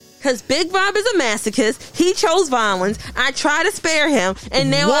Because Big Rob is a masochist. He chose violence. I try to spare him, and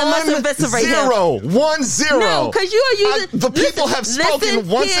now I must eviscerate him. 1-0. No, because you are using... the people have spoken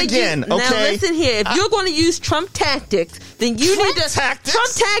once again, okay? Now listen here. If you're going to use Trump tactics, then you need to... Trump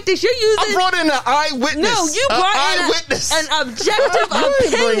tactics? You're using... I brought in an eyewitness. No, you brought in an objective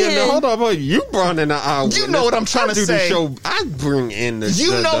opinion. Hold on. You brought in an eyewitness. You know what I'm trying to say. I bring in the... You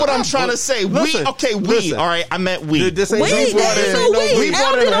know what I'm trying to say. Listen, we. All right, I meant we. We brought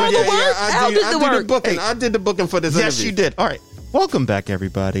in... I did the booking for this Yes, interview. you did. All right. Welcome back,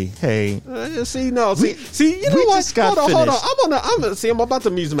 everybody. Hey. See, you know what? Hold on. I'm about to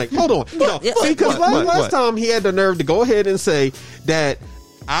music. Hold on. Because last time he had the nerve to go ahead and say that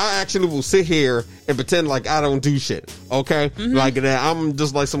I actually will sit here and pretend like I don't do shit. Okay? Mm-hmm. Like that I'm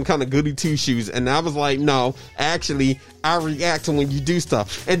just like some kind of goody two shoes. And I was like, no, actually, I react to when you do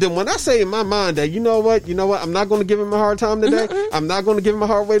stuff. And then when I say in my mind that, you know what, I'm not going to give him a hard time today. Mm-hmm. I'm not going to give him a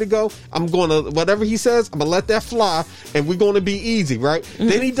hard way to go. I'm going to, whatever he says, I'm going to let that fly, and we're going to be easy, right? Mm-hmm.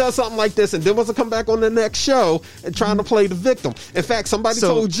 Then he does something like this, and then wants to come back on the next show and trying to play the victim. In fact, somebody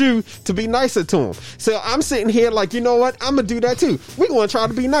told you to be nicer to him. So I'm sitting here like, you know what, I'm going to do that too. We're going to try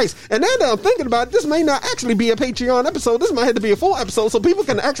to be nice. And now that I'm thinking about it, this may not actually be a Patreon episode. This might have to be a full episode so people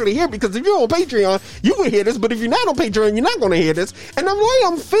can actually hear, because if you're on Patreon, you will hear this, but if you're not on Patreon, you're not going to hear this. And the way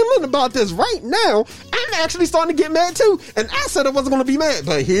I'm feeling about this right now, I'm actually starting to get mad too. And I said I wasn't going to be mad,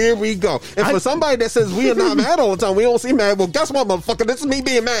 but here we go. And for somebody that says we are not mad all the time, we don't see mad, well, guess what, motherfucker? This is me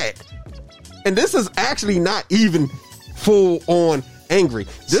being mad. And this is actually not even full on angry.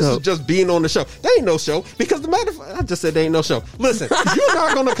 This is just being on the show. There ain't no show, because the matter of fact, I just said there ain't no show. Listen, you're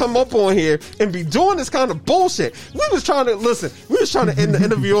not going to come up on here and be doing this kind of bullshit. We was trying to end the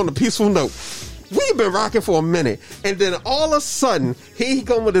interview on a peaceful note. We've been rocking for a minute, and then all of a sudden, he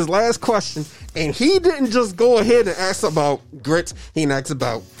come with his last question, and he didn't just go ahead and ask about grits. He didn't ask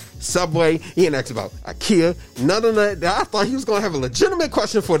about Subway. He didn't ask about IKEA. None of that. I thought he was going to have a legitimate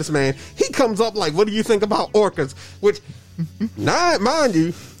question for this man. He comes up like, what do you think about orcas? Which, now, mind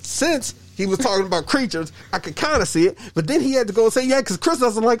you, since he was talking about creatures, I could kind of see it, but then he had to go and say, yeah, because Chris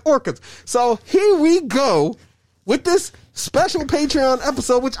doesn't like orcas. So here we go with this special Patreon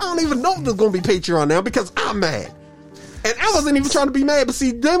episode, which I don't even know if there's going to be Patreon now, because I'm mad. And I wasn't even trying to be mad, but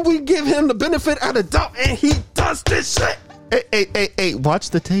see, then we give him the benefit of the doubt, and he does this shit. Hey, watch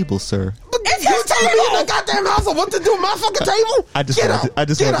the table, sir. But you telling me in the goddamn house of what to do with my fucking table? I just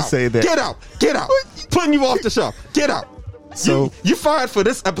want to say that. Get out. Putting you off the show. Get out. So you fired for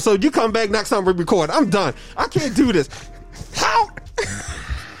this episode. You come back next time we record. I'm done. I can't do this. How?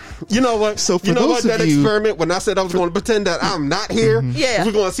 You know what? So for those of you, experiment, when I said I was going to pretend that I'm not here, yeah,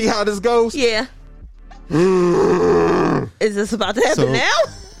 we're going to see how this goes. Yeah. Is this about to happen now?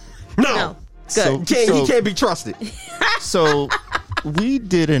 No. Good. He can't be trusted. So we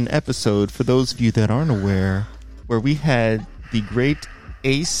did an episode, for those of you that aren't aware, where we had the great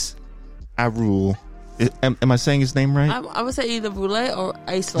Ace Arul. Am I saying his name right? I would say either Roulette or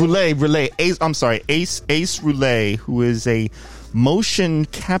Ace. Roulette. Ace. I'm sorry, Ace Roulette, who is a does motion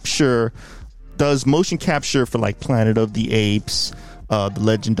capture for like Planet of the Apes, The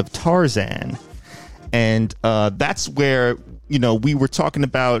Legend of Tarzan, and that's where we were talking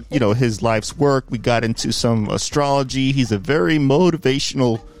about his life's work. We got into some astrology. He's a very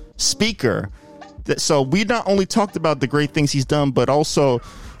motivational speaker. So we not only talked about the great things he's done, but also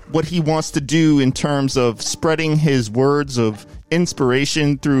what he wants to do in terms of spreading his words of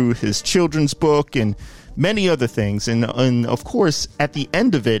inspiration through his children's book and many other things. And of course, at the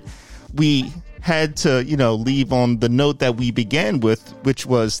end of it, we had to, leave on the note that we began with, which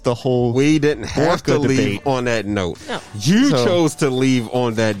was the whole We didn't have to leave debate. On that note. No. You chose to leave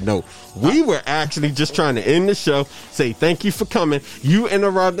on that note. We were actually just trying to end the show, say thank you for coming. You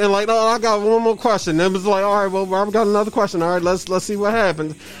interrupted and like, I got one more question. And it was like, all right, well, Robert got another question. All right, let's see what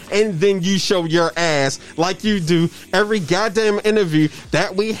happens. And then you show your ass like you do every goddamn interview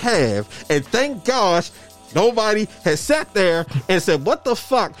that we have. And thank gosh, nobody has sat there and said, what the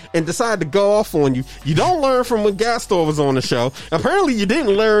fuck, and decided to go off on you. You don't learn from when Gastor was on the show. Apparently, you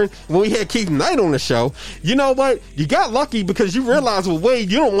didn't learn when we had Keith Knight on the show. You know what? You got lucky because you realized with Wade,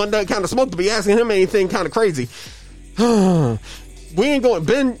 you don't want that kind of smoke to be asking him anything kind of crazy. We ain't going.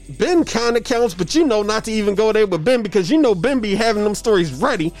 Ben kind of counts, but not to even go there with Ben, because Ben be having them stories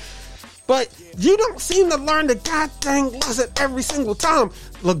ready. But you don't seem to learn the goddamn lesson every single time.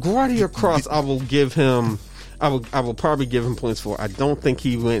 LaGuardia Cross, I will give him. I will probably give him points for. I don't think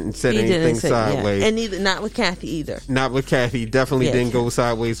he went and said anything sideways, and not with Kathy either. Not with Kathy. Definitely didn't go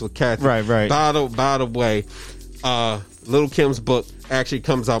sideways with Kathy. Right. By the way, Little Kim's book actually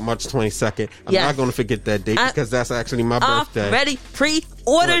comes out March 22nd. I'm not going to forget that date because that's actually my birthday. Already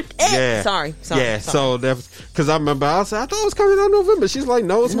pre-ordered it. Yeah. Sorry. So that's because I remember I thought it was coming out in November. She's like,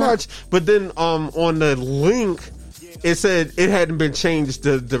 no, it's March. But then on the link, it said it hadn't been changed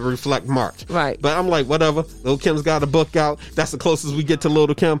to reflect March. Right. But I'm like, whatever. Little Kim's got a book out. That's the closest we get to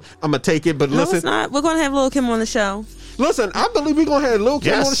Little Kim. I'm going to take it. But listen. No, it's not. We're going to have Little Kim on the show. Listen, I believe we're going to have Little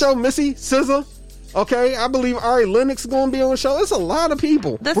Kim on the show. Missy, SZA. Okay, I believe Ari Lennox is going to be on the show. It's a lot of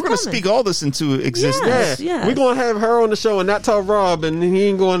people. We're going to speak all this into existence. Yeah. We're going to have her on the show and not tell Rob, and he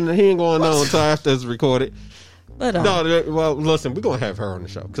ain't going on until after it's recorded. But, well, listen, we're going to have her on the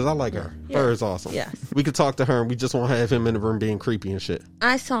show because I like her. Yeah. Her is awesome. Yes. We could talk to her, and we just won't have him in the room being creepy and shit.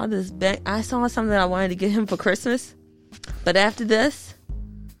 I saw something that I wanted to get him for Christmas, but after this,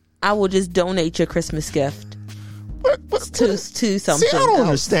 I will just donate your Christmas gift. To something. See, I don't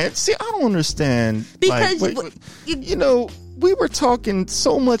understand. Because we were talking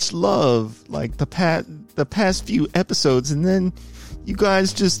so much love like the past few episodes, and then you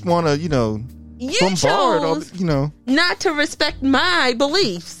guys just want to bombard all not to respect my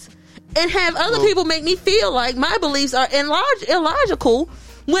beliefs and have other people make me feel like my beliefs are illogical.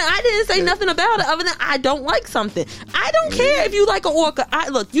 When I didn't say nothing about it other than I don't like something. I don't care if you like an orca.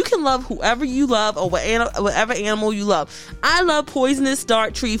 Look, you can love whoever you love or whatever animal you love. I love poisonous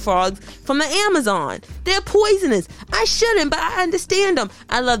dark tree frogs from the Amazon. They're poisonous. I shouldn't, but I understand them.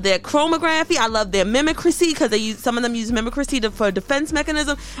 I love their chromography. I love their mimicry because some of them use mimicry for defense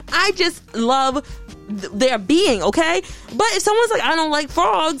mechanism. I just love their being, okay? But if someone's like, I don't like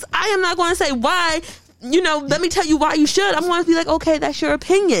frogs, I am not going to say why. Let me tell you why you should. I'm going to be like, okay, that's your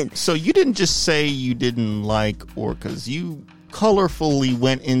opinion. So you didn't just say you didn't like orcas. You colorfully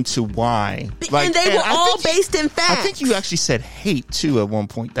went into why. And they were all based in facts. I think you actually said hate, too, at one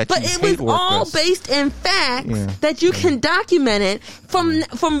point. But it was all based in facts that you can document it from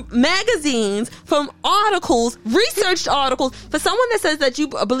magazines, from articles, researched articles. For someone that says that you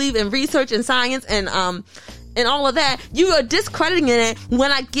believe in research and science and all of that, you are discrediting it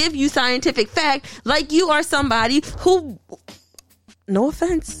when I give you scientific fact, like you are somebody who, no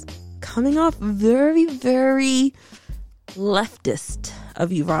offense, coming off very, very leftist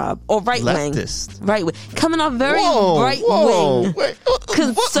of you, Rob, or right wing, coming off very right wing,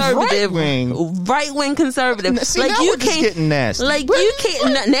 conservative, right wing conservative. See, like you can't getting nasty. Like you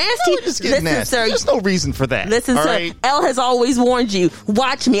can't nasty. Listen, nasty. Sir, there's no reason for that. Listen, sir. Right? Elle has always warned you.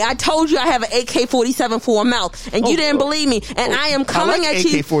 Watch me. I told you I have an AK-47 for a mouth, and you didn't believe me. And I am coming at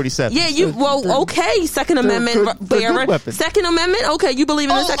you. AK-47. Yeah, you. Well, okay. Second Amendment bearer. Second Amendment. Okay, you believe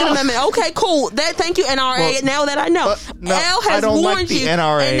in the Second Amendment. Okay, cool. Thank you, NRA. Well, now that I know, Elle has warned you.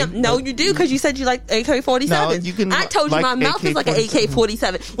 NRA. No, you do, because you said you like AK-47. No, I told you my mouth is like an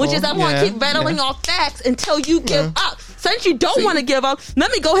AK-47, which is I'm going to keep rattling off facts until you give up. Since you don't want to give up,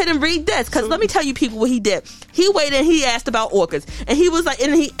 let me go ahead and read this, because let me tell you people what he did. He waited and he asked about orcas, and he was like,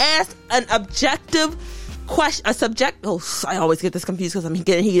 and he asked an objective question, I always get this confused because I'm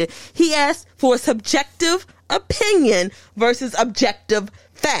getting heated. He asked for a subjective opinion versus objective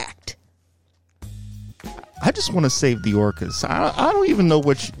fact. I just want to save the orcas. I don't even know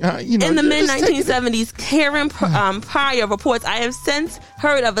what In the mid-1970s, Karen Pryor reports, I have since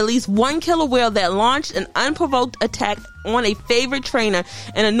heard of at least one killer whale that launched an unprovoked attack on a favorite trainer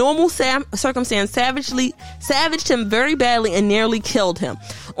in a normal circumstance, savaged him very badly and nearly killed him.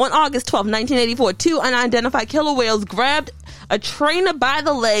 On August 12, 1984, two unidentified killer whales grabbed a trainer by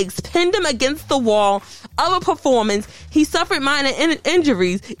the legs, pinned him against the wall of a performance. He suffered minor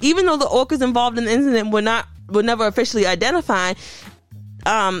injuries, even though the orcas involved in the incident were never officially identified.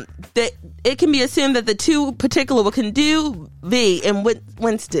 That it can be assumed that the two particular were Candu V and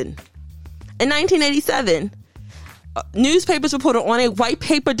Winston. In 1987, newspapers reported on a white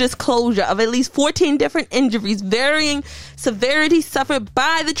paper disclosure of at least 14 different injuries, varying severity, suffered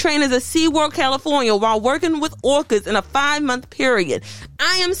by the trainers at SeaWorld, California, while working with orcas in a 5-month period.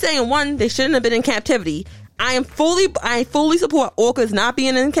 I am saying, one, they shouldn't have been in captivity. I fully support orcas not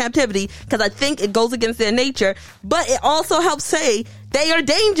being in captivity because I think it goes against their nature, but it also helps say they are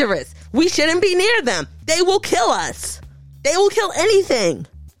dangerous. We shouldn't be near them. They will kill us. They will kill anything.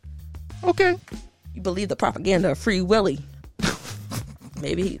 Okay. You believe the propaganda of Free Willy.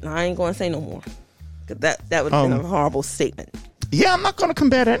 Maybe I ain't going to say no more. That would have been a horrible statement. Yeah, I'm not going to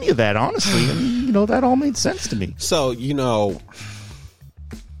combat any of that, honestly. I mean, that all made sense to me. So,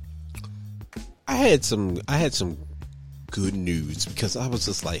 I had some good news, because I was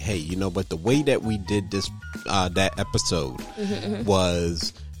just like, hey, but the way that we did this that episode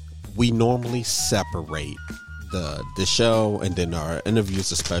was we normally separate the show, and then our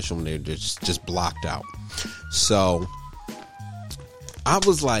interviews are special and they're just blocked out. So I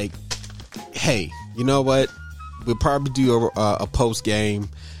was like, hey, you know what? We'll probably do a post game.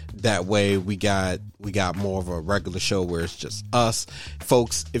 That way we got more of a regular show where it's just us.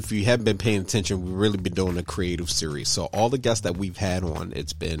 Folks, if you haven't been paying attention, we've really been doing a creative series. So all the guests that we've had on,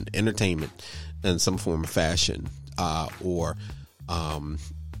 it's been entertainment in some form of fashion,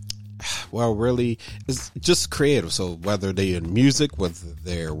 really it's just creative. So whether they're in music, whether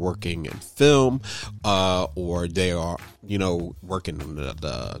they're working in film, or they are, working in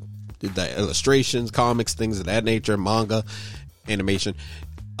the illustrations, comics, things of that nature, manga, animation.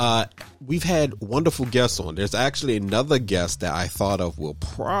 We've had wonderful guests on. There's actually another guest that I thought of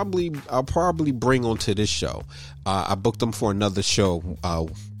I'll probably bring onto this show. I booked him for another show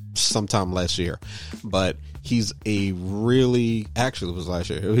sometime last year, but he's it was last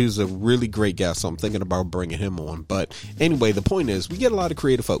year. He's a really great guest, so I'm thinking about bringing him on. But anyway, the point is we get a lot of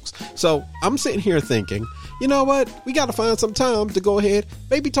creative folks. So I'm sitting here thinking, you know what? We got to find some time to go ahead,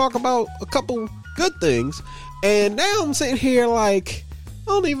 maybe talk about a couple good things. And now I'm sitting here like,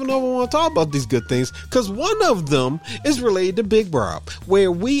 I don't even know if I want to talk about these good things, because one of them is related to Big Rob,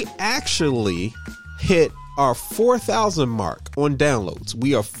 where we actually hit our 4,000 mark on downloads.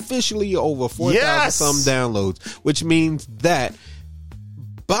 We are officially over 4,000 some downloads, which means that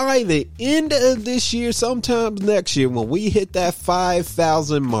by the end of this year, sometime next year, when we hit that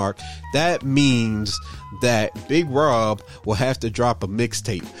 5,000 mark, that means that Big Rob will have to drop a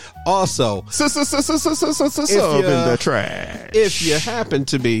mixtape. Also, in the trash. If you happen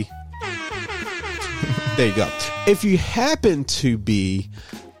to be, there you go. If you happen to be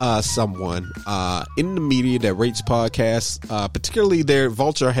someone in the media that rates podcasts, particularly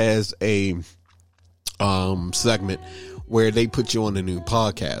Vulture has a segment where they put you on a new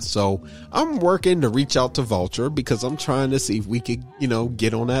podcast. So I'm working to reach out to Vulture because I'm trying to see if we could,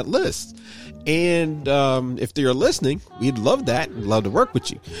 get on that list. And if they're listening, we'd love that. We'd love to work with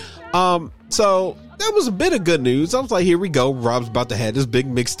you. So that was a bit of good news. I was like, here we go. Rob's about to have this big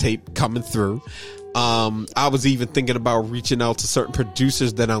mixtape coming through. I was even thinking about reaching out to certain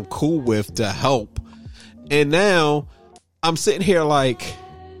producers that I'm cool with to help. And now I'm sitting here like,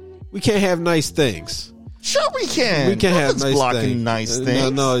 we can't have nice things. Sure we can. We can have nice blocking things. Nice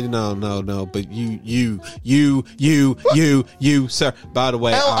things. No. But you, sir. By the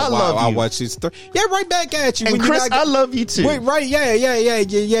way, I watch these three. Yeah, right back at you. And when Chris, I love you too. Wait, right? Yeah.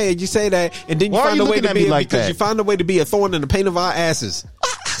 You say that, and then you Why find a way to be like because that? you find a way to be a thorn in the paint of our asses.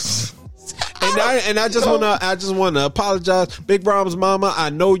 And I just want to apologize, Big Rob's mama.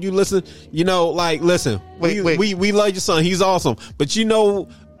 I know you listen. Listen. We love your son. He's awesome.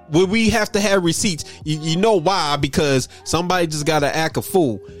 But we have to have receipts. You know why? Because somebody just got to act a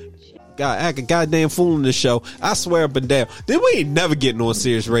fool. Act a goddamn fool in this show. I swear up and down. Then we ain't never getting on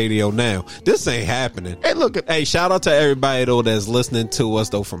Sirius Radio now. This ain't happening. Hey, shout out to everybody though that's listening to us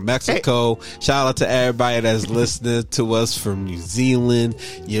though from Mexico. Hey. Shout out to everybody that's listening to us from New Zealand.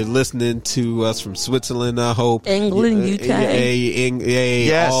 You're listening to us from Switzerland, I hope. England, UK.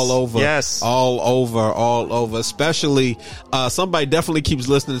 Yes. All over. Yes. All over. Especially somebody definitely keeps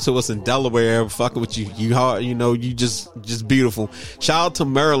listening to us in Delaware. Fucking with you. You just beautiful. Shout out to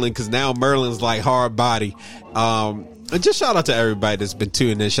Maryland, because now Merlin's like hard body. And just shout out to everybody that's been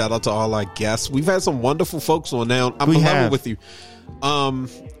tuning in. Shout out to all our guests. We've had some wonderful folks on now. I'm level with you.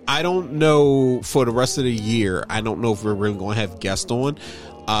 I don't know for the rest of the year. I don't know if we're really going to have guests on.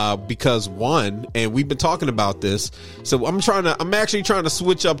 Because one, and we've been talking about this, so I'm actually trying to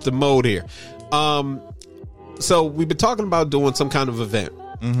switch up the mode here. So we've been talking about doing some kind of event,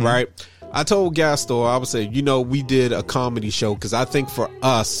 right? I told Gastor, I would say, we did a comedy show, because I think for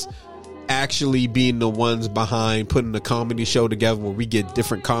us actually being the ones behind putting a comedy show together where we get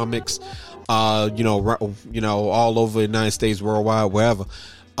different comics, all over the United States, worldwide, wherever,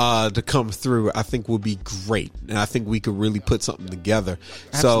 to come through, I think would be great. And I think we could really put something together.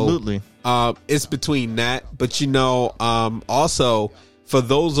 Absolutely. So, it's between that, but also for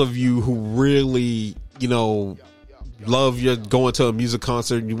those of you who really, love your going to a music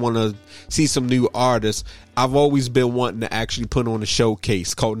concert and you want to see some new artists, I've always been wanting to actually put on a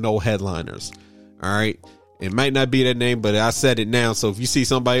showcase called No Headliners. All right. It might not be that name, but I said it now. So if you see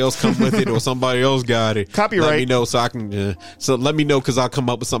somebody else come with it or somebody else got it, copyright. Let me know so I can. So let me know, because I'll come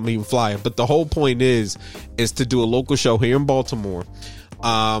up with something even flyer. But the whole point is to do a local show here in Baltimore,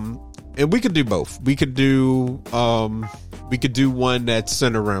 and we could do both. We could do one that's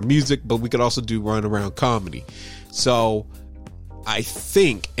centered around music, but we could also do one around comedy. So I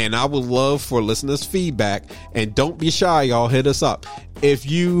think, and I would love for listeners' feedback, and don't be shy, y'all, hit us up. If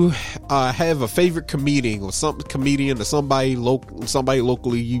you have a favorite comedian or somebody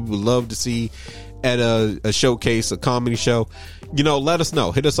locally you would love to see at a showcase, a comedy show, let us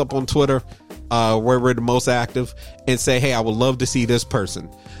know. Hit us up on Twitter, where we're the most active, and say, hey, I would love to see this person.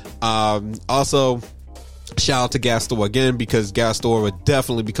 Also, shout out to Gastor again, because Gastor would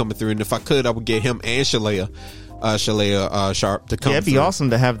definitely be coming through, and if I could, I would get him and Shalea Sharp to come. Yeah, it'd be awesome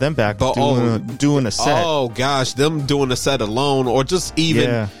to have them back doing a set. Oh gosh, them doing a set alone, or just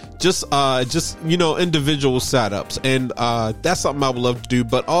even just individual setups, and that's something I would love to do.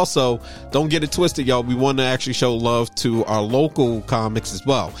 But also, don't get it twisted, y'all. We want to actually show love to our local comics as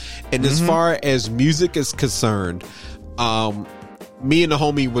well. And as far as music is concerned, me and the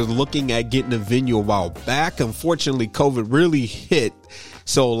homie were looking at getting a venue a while back. Unfortunately, COVID really hit.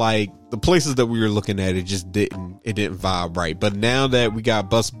 So like the places that we were looking at, it didn't vibe right. But now that we got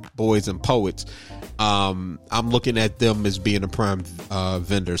Bus Boys and Poets, I'm looking at them as being a prime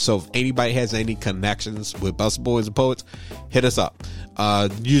vendor. So if anybody has any connections with Bus Boys and Poets, hit us up.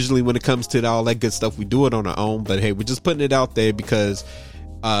 Usually when it comes to all that good stuff, we do it on our own. But hey, we're just putting it out there because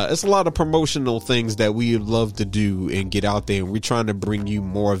it's a lot of promotional things that we would love to do and get out there, and we're trying to bring you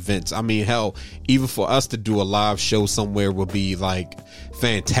more events. I mean, hell, even for us to do a live show somewhere would be like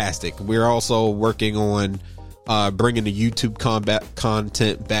fantastic. We're also working on bringing the YouTube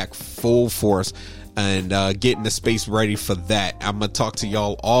content back full force and getting the space ready for that. I'm gonna talk to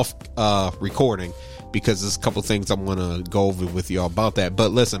y'all off recording, because there's a couple things I want to go over with y'all about that. But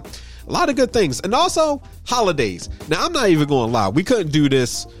listen, a lot of good things. And also holidays. Now, I'm not even going to lie. We couldn't do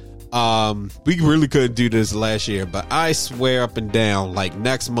this. We really couldn't do this last year, but I swear up and down, like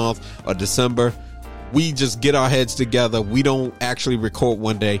next month or December, we just get our heads together. We don't actually record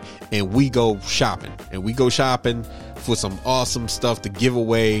one day, and we go shopping. And we go shopping for some awesome stuff to give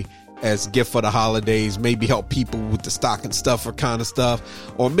away as a gift for the holidays. Maybe help people with the stocking stuffer kind of stuff.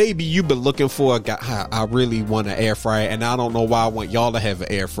 Or maybe you've been looking for I really want an air fryer, and I don't know why I want y'all to have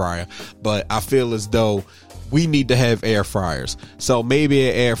an air fryer, but I feel as though we need to have air fryers. So maybe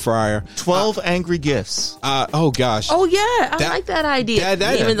an air fryer. 12 angry gifts. Oh gosh. Oh yeah, I like that idea.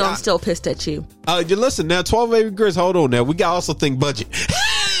 Even though I'm still pissed at you. You listen now. 12 angry gifts. Hold on now. We got also think budget.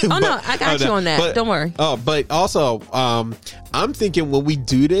 No, I got you on that. But, don't worry. But also, I'm thinking when we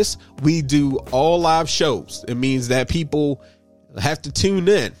do this, we do all live shows. It means that people have to tune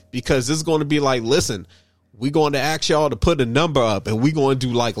in, because it's going to be like, listen, we're going to ask y'all to put a number up, and we're going to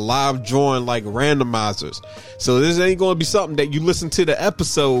do like live drawing, like randomizers. So this ain't going to be something that you listen to the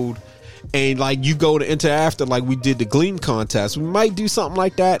episode and like you go to enter after, like we did the Gleam contest. We might do something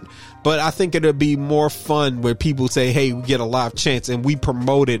like that, but I think it'll be more fun where people say, hey, we get a live chance, and we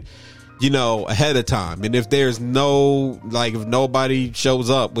promote it, ahead of time. And if there's if nobody shows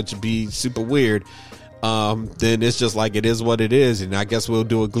up, which would be super weird, then it's just like, it is what it is. And I guess we'll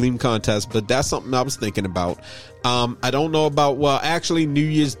do a Gleam contest, but that's something I was thinking about. I don't know about, actually New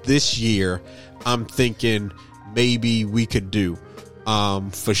Year's this year, I'm thinking maybe we could do,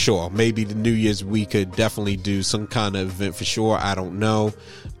 for sure. Maybe the New Year's we could definitely do some kind of event for sure. I don't know.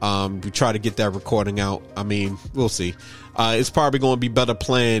 We try to get that recording out. I mean, we'll see. It's probably going to be better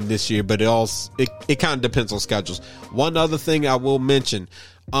planned this year, but it kind of depends on schedules. One other thing I will mention,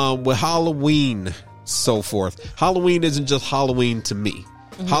 with Halloween, so forth. Halloween isn't just Halloween to me.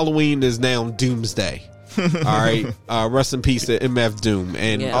 Mm-hmm. Halloween is now Doomsday. All right. Rest in peace to MF Doom.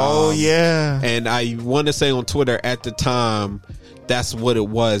 And and I want to say on Twitter at the time, that's what it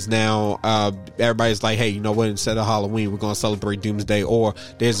was. Now everybody's like, hey, you know what, instead of Halloween, we're going to celebrate Doomsday, or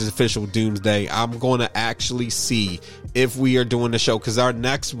there's an official Doomsday. I'm going to actually see if we are doing the show, because our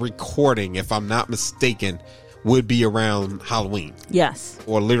next recording, if I'm not mistaken, would be around Halloween. Yes.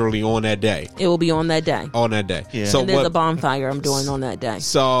 Or literally on that day. It will be on that day. On that day. Yeah. So and there's a bonfire I'm doing on that day.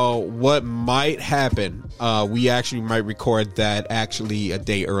 So what might happen, we actually might record that actually a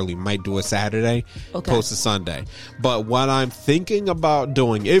day early. Might do a Saturday, post a Sunday. But what I'm thinking about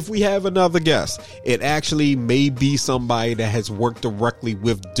doing, if we have another guest, it actually may be somebody that has worked directly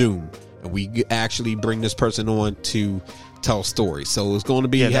with Doom. And we actually bring this person on to tell stories. So it's going to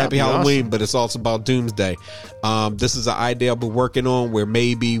be Happy Halloween, awesome. But it's also about Doomsday. This is an idea I've been working on, where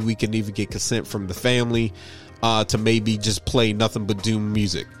maybe we can even get consent from the family to maybe just play nothing but Doom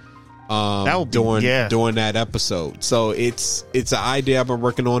music during that episode. So it's an idea I've been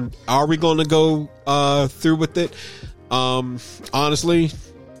working on. Are we going to go through with it? Honestly,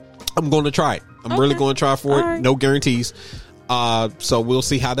 I'm going to try it. I'm really going to try for it. Right. No guarantees. So we'll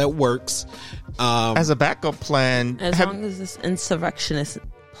see how that works. As a backup plan, as long as this insurrectionist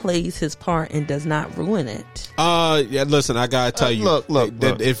plays his part and does not ruin it. Yeah. Listen, I gotta tell you. Look.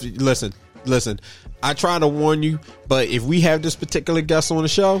 If listen. I try to warn you, but if we have this particular guest on the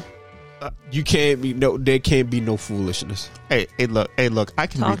show, You can't be there can't be no foolishness. Hey, look. I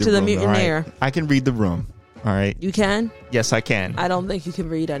can Talk read the to the room. mutineer. All right? I can read the room. All right. You can? Yes, I can. I don't think you can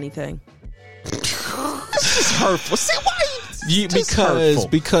read anything. This is hurtful. See why?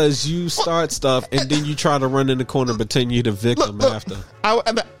 Because you start stuff and then you try to run in the corner and pretend you're the victim after.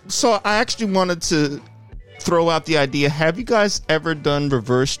 So I actually wanted to throw out the idea. Have you guys ever done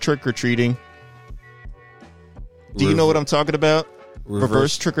reverse trick or treating? Do you know what I'm talking about?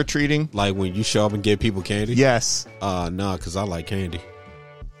 Reverse trick or treating, like when you show up and give people candy. Yes. No, because I like candy.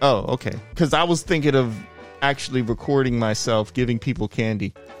 Oh, okay. Because I was thinking of actually recording myself giving people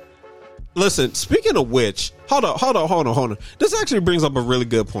candy. Listen, speaking of which, hold on. This actually brings up a really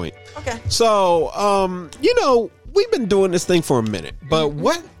good point. Okay. So, we've been doing this thing for a minute, but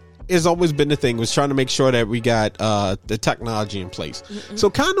what has always been the thing was trying to make sure that we got the technology in place. Mm-hmm. So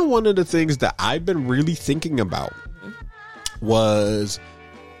kind of one of the things that I've been really thinking about was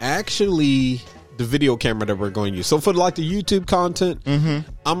actually the video camera that we're going to use. So for like the YouTube content,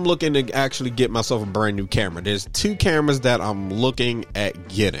 I'm looking to actually get myself a brand new camera. There's 2 cameras that I'm looking at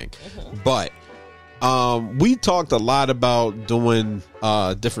getting, but we talked a lot about doing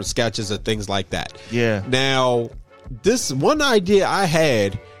different sketches and things like that. Yeah. Now, this one idea I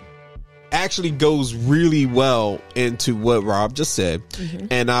had actually goes really well into what Rob just said,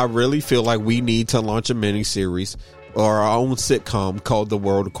 and I really feel like we need to launch a mini series or our own sitcom called The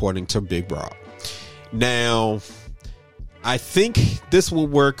World According to Big Rob. Now, I think this will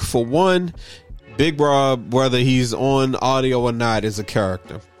work for one. Big Rob, whether he's on audio or not, is a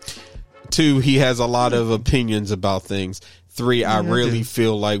character. 2, he has a lot of opinions about things. 3, I really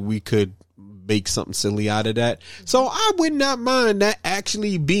feel like we could make something silly out of that. So I would not mind that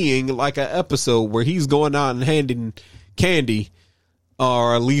actually being like an episode where he's going out and handing candy,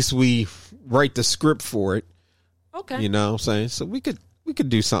 or at least we write the script for it. Okay. You know what I'm saying? So we could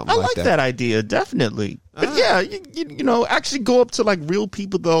do something I like that idea, definitely. But yeah, you actually go up to like real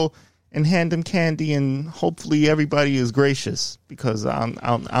people though and hand them candy, and hopefully everybody is gracious, because I'm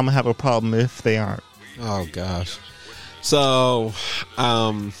gonna have a problem if they aren't. Oh gosh. So,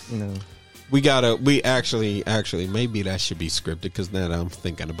 we actually maybe that should be scripted, because now that I'm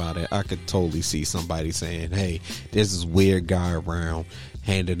thinking about it, I could totally see somebody saying, hey, there's this weird guy around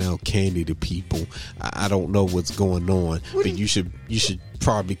handing out candy to people. I don't know what's going on, but you should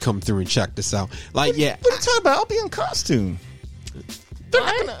probably come through and check this out. Like, what are you talking about? I'll be in costume. They're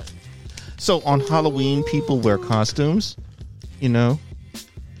not gonna... So on Halloween, people wear costumes,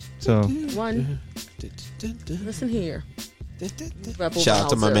 So one, listen here. Shout out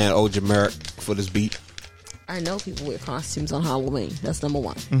to my man OJ Merrick for this beat. I know people wear costumes on Halloween. That's number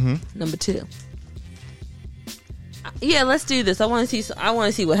 1. Number 2. Yeah, let's do this. I want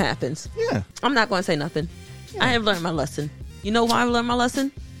to see what happens. Yeah. I'm not going to say nothing. Yeah. I have learned my lesson. You know why I learned my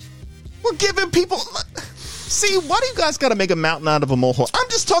lesson? We're giving people... See, why do you guys got to make a mountain out of a molehill? I'm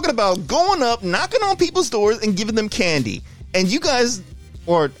just talking about going up, knocking on people's doors, and giving them candy. And you guys,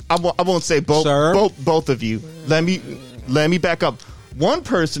 or I won't say both, Sir? both of you. Let me back up. One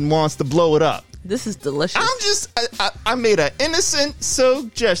person wants to blow it up. This is delicious. I made an innocent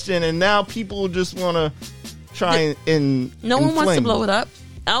suggestion, and now people just want to try and no one wants to blow it up.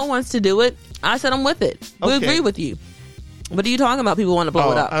 Al wants to do it. I said I'm with it. We agree with you. What are you talking about? People want to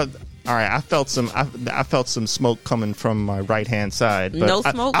blow it up. All right, I felt some smoke coming from my right hand side. But no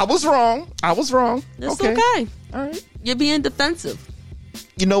smoke. I was wrong. It's okay. All right. You're being defensive.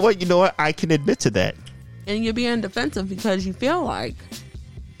 You know what? I can admit to that. And you're being defensive because you feel like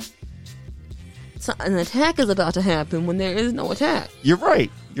an attack is about to happen when there is no attack. You're right.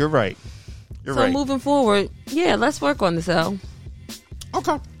 So moving forward, let's work on this, Al.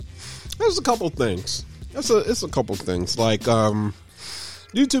 Okay. There's a couple things. It's a couple things. Like,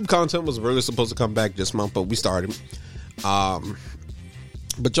 YouTube content was really supposed to come back this month, but we started.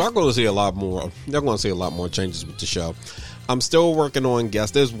 But y'all going to see a lot more. Y'all going to see a lot more changes with the show. I'm still working on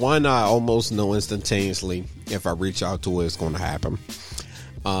guests. There's one I almost know instantaneously if I reach out to it, it's going to happen.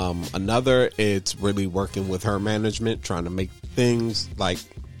 Another, it's really working with her management, trying to make things like,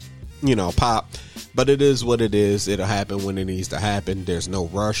 pop. But it is what it is. It'll happen when it needs to happen. There's no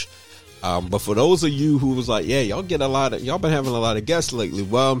rush. But for those of you who was like, y'all been having a lot of guests lately.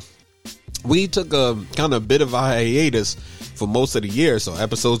 Well, we took a kind of bit of a hiatus for most of the year. So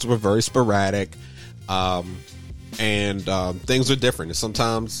episodes were very sporadic. And things were different.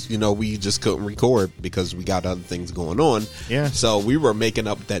 Sometimes, we just couldn't record because we got other things going on. Yeah. So we were making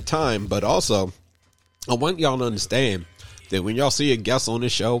up that time. But also, I want y'all to understand that when y'all see a guest on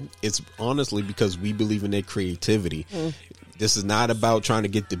this show, it's honestly because we believe in their creativity. This is not about trying to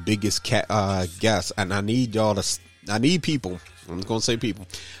get the biggest guest. And I need people I'm just going to say people.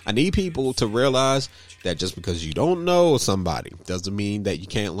 I need people to realize that just because you don't know somebody doesn't mean that you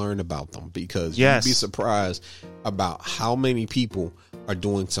can't learn about them, because you'd be surprised about how many people are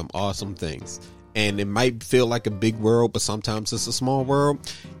doing some awesome things. And it might feel like a big world, but sometimes it's a small world.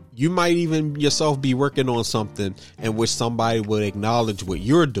 You might even yourself be working on something in which somebody would acknowledge what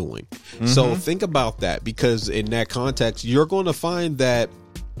you're doing. So think about that, because in that context, you're going to find that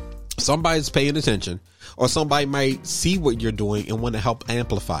somebody's paying attention, or somebody might see what you're doing and want to help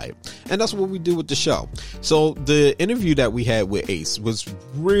amplify it. And that's what we do with the show. So the interview that we had with Ace was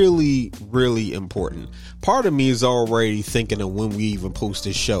really, really important. Part of me is already thinking of when we even post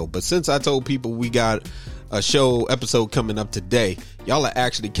this show. But since I told people we got a show episode coming up today, y'all are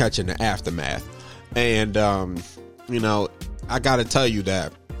actually catching the aftermath. And, I got to tell you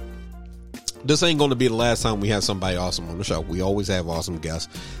that this ain't going to be the last time we have somebody awesome on the show. We always have awesome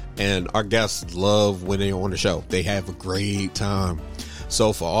guests. And our guests love when they're on the show. They have a great time.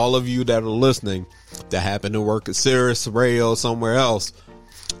 So for all of you that are listening that happen to work at Sirius Radio somewhere else,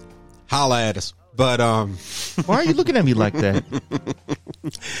 holla at us. But why are you looking at me like that?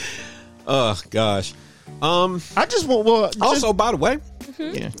 Oh gosh. I just want. Also, by the way,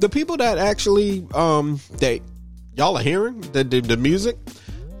 the people that actually that y'all are hearing the music,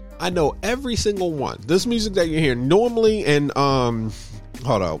 I know every single one. This music that you're hearing normally, and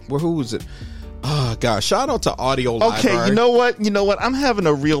hold on, who was it? Oh gosh, shout out to Audio Library. Okay, you know what? I'm having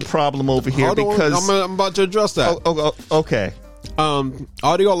a real problem over here because I'm about to address that. Okay.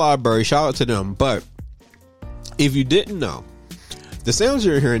 Audio Library, shout out to them. But if you didn't know, the sounds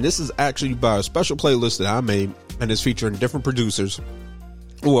you're hearing, this is actually by a special playlist that I made, and it's featuring different producers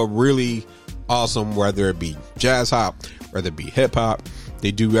who are really awesome, whether it be jazz hop, whether it be hip hop.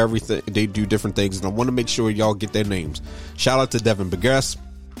 They do everything. They do different things, and I want to make sure y'all get their names. Shout out to Devin Begess.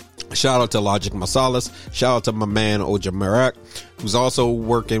 Shout out to Logic Masalas. Shout out to my man Oja Marek, who's also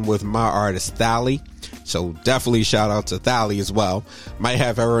working with my artist Thali. So definitely shout out to Thali as well. Might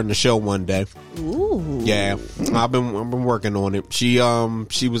have her in the show one day. Ooh. Yeah, I've been working on it. She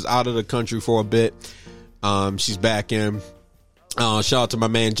was out of the country for a bit. She's back in. Shout out to my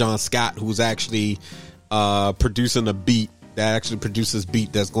man John Scott, who's actually producing a beat. That actually produces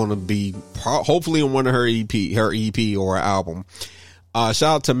beat that's going to be hopefully on one of her EP or album. Shout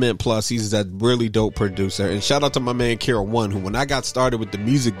out to Mint Plus. He's that really dope producer. And shout out to my man Kira One, who when I got started with the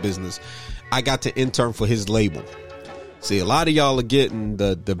music business, I got to intern for his label. See, a lot of y'all are getting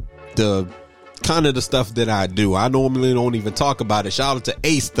the kind of the stuff that I do. I normally don't even talk about it. Shout out to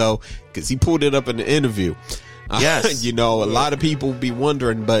Ace though, because he pulled it up in the interview. Yes. A lot of people be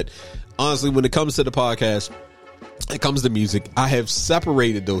wondering, but honestly, when it comes to the podcast, it comes to music, I have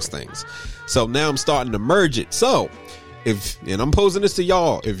separated those things. So now I'm starting to merge it. So and I'm posing this to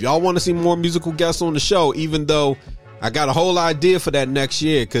y'all, if y'all want to see more musical guests on the show, even though I got a whole idea for that next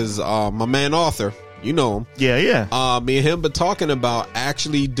year, because my man Arthur, you know him. Yeah. Me and him been talking about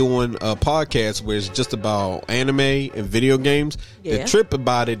actually doing a podcast where it's just about anime and video games. Yeah. The trip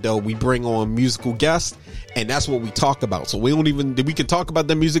about it though, we bring on musical guests, and that's what we talk about. So we can talk about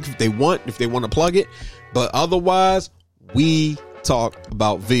the music if they want to plug it, but otherwise we talk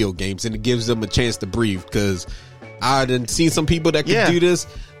about video games, and it gives them a chance to breathe, because I done seen some people that can do this,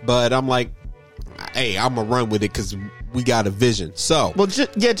 but I'm like, hey, I'm gonna run with it because we got a vision. So, well,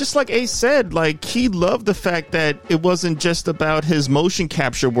 just like Ace said, like he loved the fact that it wasn't just about his motion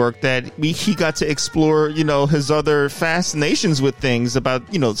capture work, that he got to explore, his other fascinations with things about,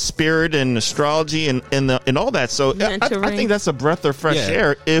 spirit and astrology and all that. So I think that's a breath of fresh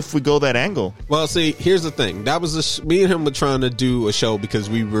air if we go that angle. Well, see, here's the thing. That was me and him were trying to do a show because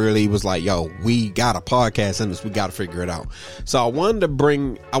we really was like, yo, we got a podcast in this. We got to figure it out. So I wanted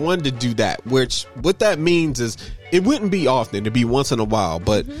to do that, which what that means is, it wouldn't be often, it'd be once in a while,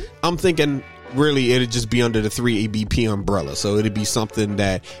 but I'm thinking really it'd just be under the 3ABP umbrella. So it'd be something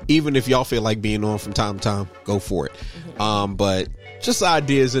that even if y'all feel like being on from time to time, go for it. But just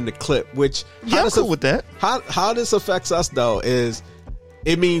ideas in the clip, which I'm cool with that. How this affects us though is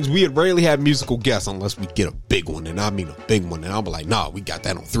it means we rarely have musical guests unless we get a big one, and I mean a big one, and I'll be like, nah, we got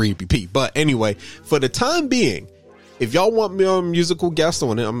that on 3ABP. But anyway, for the time being, if y'all want more musical guests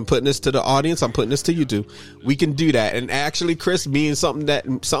on it, I'm putting this to the audience. I'm putting this to you too. We can do that. And actually, Chris, being something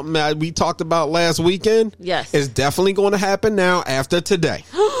that we talked about last weekend, yes, is definitely going to happen now after today.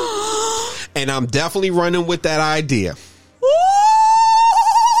 And I'm definitely running with that idea.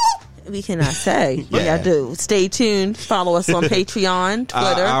 We cannot say. Yeah, I do. Stay tuned. Follow us on Patreon,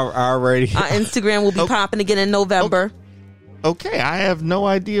 Twitter. Our Instagram will be popping again in November. Okay, I have no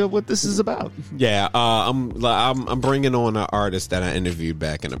idea what this is about. Yeah, I'm bringing on an artist that I interviewed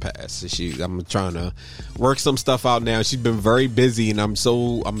back in the past. I'm trying to work some stuff out now. She's been very busy, and I'm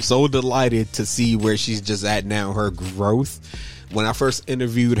so delighted to see where she's just at now. Her growth. When I first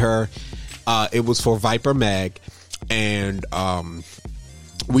interviewed her, it was for Viper Mag, and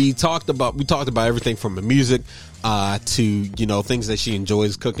we talked about everything from the music to things that she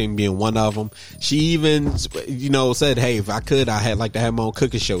enjoys, cooking being one of them. She even said, hey, if I could, I'd like to have my own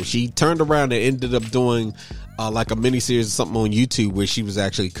cooking show. She turned around and ended up doing like a mini series or something on YouTube where she was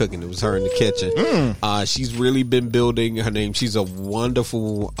actually cooking. It was her in the kitchen. She's really been building her name. She's a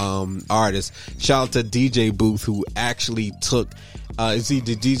wonderful artist. Shout out to DJ Booth, who actually took it's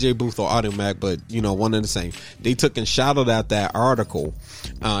either DJ Booth or Audio Mac, but one and the same. They took and shouted out that article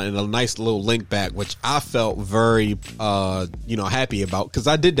and a nice little link back, which I felt very happy about, because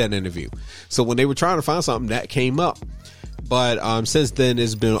I did that interview. So when they were trying to find something, that came up. But since then,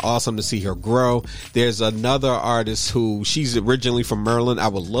 it's been awesome to see her grow. There's another artist who, she's originally from Maryland. I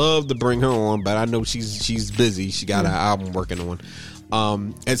would love to bring her on, but I know she's busy. She got an album working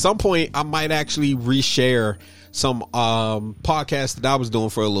on. At some point, I might actually reshare some podcasts that I was doing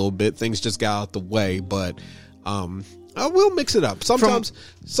for a little bit. Things just got out the way, but I will mix it up. Sometimes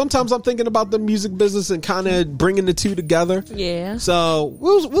I'm thinking about the music business and kind of bringing the two together. Yeah. So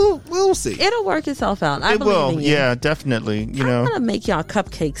we'll see. It'll work itself out. I It will. believe in you. Yeah, definitely. I want to make y'all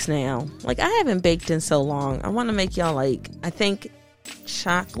cupcakes now. Like, I haven't baked in so long. I want to make y'all, like, I think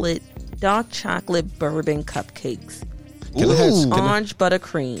dark chocolate bourbon cupcakes. Orange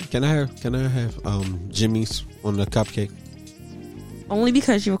buttercream. Can I have Jimmy's on the cupcake? Only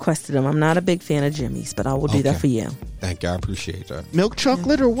because you requested them. I'm not a big fan of Jimmy's, but I will do that for you. Thank you. I appreciate that. Milk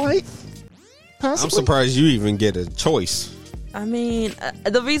chocolate or white? Possibly? I'm surprised you even get a choice. I mean,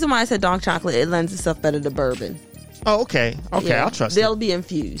 the reason why I said dark chocolate, it lends itself better to bourbon. Oh, okay. Okay, yeah, I'll trust They'll be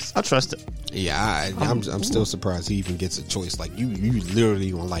infused. I'll trust it. Yeah, I'm still surprised he even gets a choice. Like, you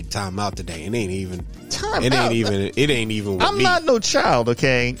literally want like time out today. It ain't even time it out. It ain't even with I'm me. not no child,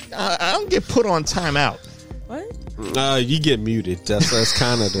 okay? I don't get put on time out. What? You get muted. That's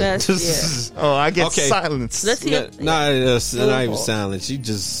kind of the. Oh, I get silence. Let's hear. Not even silence. You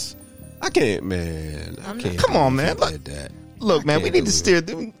just. I can't, man. I can't. Come on, man. Look, man, we need to steer.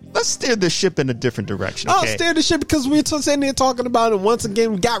 Let's steer the ship in a different direction. Okay? I'll steer the ship because we're sitting there talking about it. Once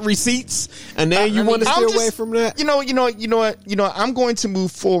again, we got receipts, and then you want to steer away from that. You know what? I'm going to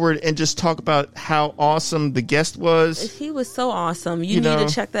move forward and just talk about how awesome the guest was. He was so awesome. You need to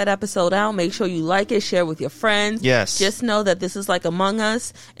check that episode out. Make sure you like it, share with your friends. Yes. Just know that this is like Among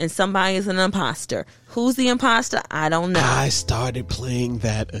Us, and somebody is an imposter. Who's the imposter? I don't know. I started playing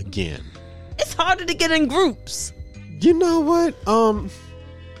that again. It's harder to get in groups. You know what?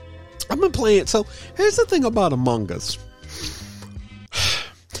 I've been playing. So here's the thing about Among Us.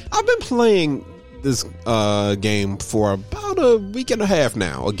 I've been playing this game for about a week and a half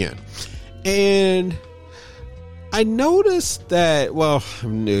now again, and I noticed that. Well,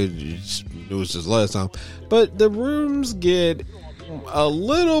 it was just last time, but the rooms get a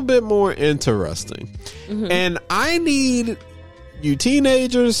little bit more interesting, and I need you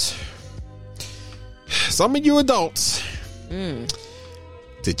teenagers, some of you adults,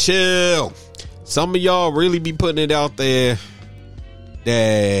 to chill. Some of y'all really be putting it out there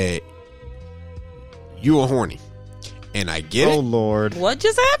that you are horny, and I get it. Oh Lord, what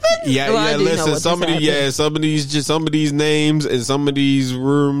just happened? Yeah. Listen, some of these names and some of these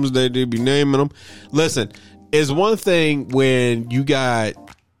rooms that they be naming them. Listen, it's one thing when you got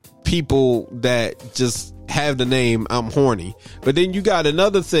people that just have the name I'm horny, but then you got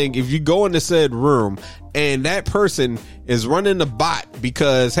another thing if you go into said room and that person is running the bot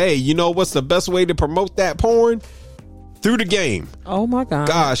because, hey, you know what's the best way to promote that porn? Through the game. Oh my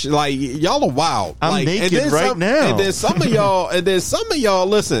gosh, like y'all are wild. I'm naked right now. And then some of y'all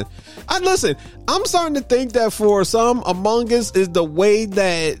listen. I'm starting to think that for some, Among Us is the way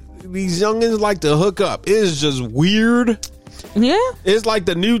that these youngins like to hook up. It is just weird. Yeah, it's like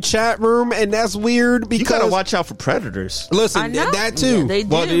the new chat room, and that's weird because you gotta watch out for predators. Listen, that too. Yeah, they do.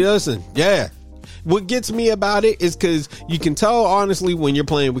 Well, listen, yeah. What gets me about it is because you can tell honestly when you're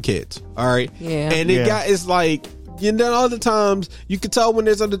playing with kids. All right, yeah, and it's like, you know, other times you can tell when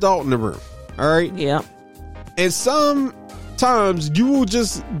there's an adult in the room. All right, yeah, and sometimes you will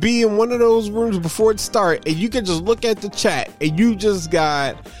just be in one of those rooms before it starts, and you can just look at the chat, and you just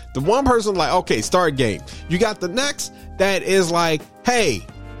got the one person like, okay, start game. You got the next that is like, hey,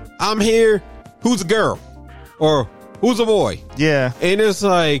 I'm here. Who's a girl? Or who's a boy? Yeah. And it's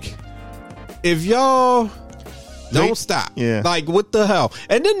like, if y'all Don't stop. Yeah. Like, what the hell?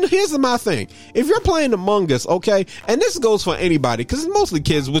 And then here's my thing. If you're playing Among Us, okay, and this goes for anybody, because it's mostly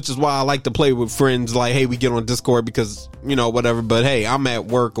kids, which is why I like to play with friends. Like, hey, we get on Discord because, whatever. But, hey, I'm at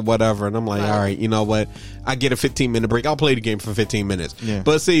work or whatever. And I'm like, all right, you know what? I get a 15-minute break. I'll play the game for 15 minutes. Yeah.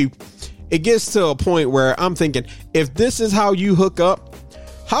 But, see, it gets to a point where I'm thinking, if this is how you hook up,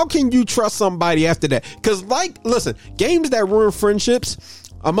 how can you trust somebody after that? Because, listen, games that ruin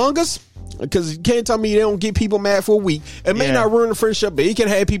friendships, Among Us, because you can't tell me they don't get people mad for a week. It may not ruin a friendship, but it can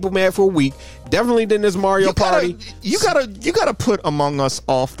have people mad for a week. Definitely than this Mario Party. You gotta put Among Us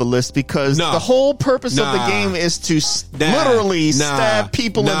off the list because the whole purpose of the game is to literally stab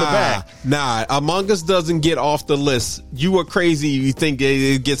people in the back. Among Us doesn't get off the list. You are crazy. You think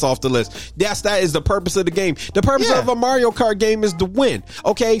it gets off the list. That is the purpose of the game. The purpose of a Mario Kart game is to win.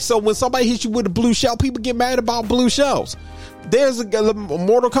 Okay, so when somebody hits you with a blue shell, people get mad about blue shells. There's a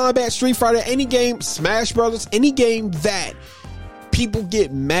Mortal Kombat, Street Fighter, any game, Smash Brothers, any game that people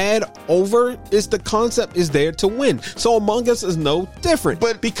get mad over, is the concept is there to win. So Among Us is no different.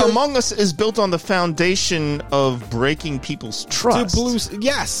 But because Among Us is built on the foundation of breaking people's trust.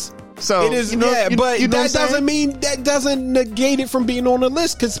 Yes. So it is, but that doesn't mean, that doesn't negate it from being on the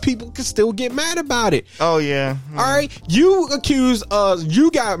list, because people can still get mad about it. Oh, yeah. All right. You accuse us, you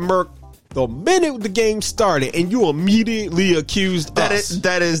got murked the minute the game started, and you immediately accused us.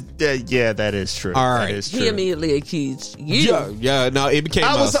 That is true. All right. That is true. He immediately accused you. Yeah. No, it became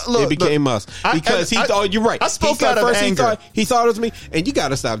us. It became us because he thought you're right. I spoke out of anger. He thought it was me, and you got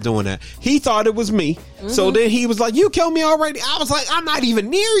to stop doing that. He thought it was me, so then he was like, "You killed me already." I was like, "I'm not even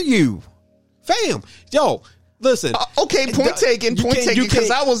near you, fam." Yo. Listen. Okay, point taken.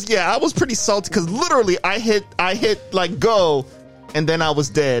 Because I was pretty salty because literally I hit like go, and then I was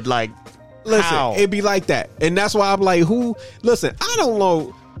dead. Like, listen, how? it'd be like that, and that's why I'm like, listen, I don't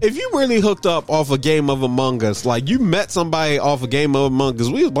know if you really hooked up off a game of Among Us. Like, you met somebody off a game of Among Us.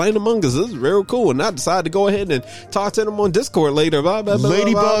 We was playing Among Us. This is real cool, and I decided to go ahead and talk to them on Discord later. Blah, blah, blah,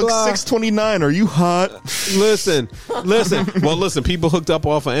 Ladybug 629, are you hot? Listen. Well, listen, people hooked up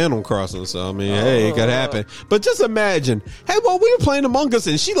off of Animal Crossing, so I mean, hey, it could happen. But just imagine, hey, well, we were playing Among Us,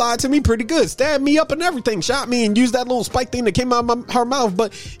 and she lied to me pretty good, stabbed me up and everything, shot me, and used that little spike thing that came out of her mouth.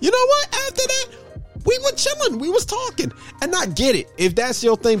 But you know what? After that, we were chilling. We was talking. And I get it if that's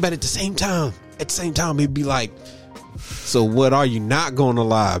your thing. But at the same time, it'd be like, so what are you not going to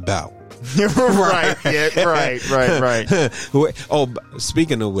lie about? Right. Yeah, right. Oh,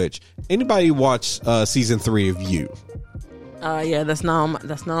 speaking of which, anybody watch season 3 of You? Yeah, that's not on my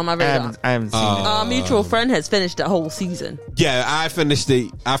radar. I haven't seen it. Our mutual friend has finished the whole season. Yeah, I finished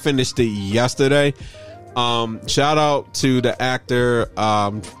it yesterday. Shout out to the actor.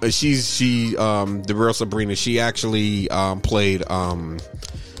 She the real Sabrina. She actually played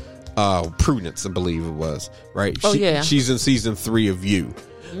Prudence, I believe it was, right? She's in season 3 of You,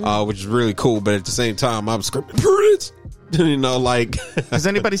 which is really cool. But at the same time, I'm screaming Prudence. Like, has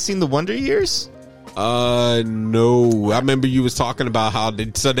anybody seen The Wonder Years? No. I remember you was talking about how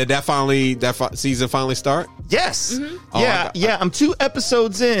did that season finally start? Yes. Mm-hmm. Yeah. I'm 2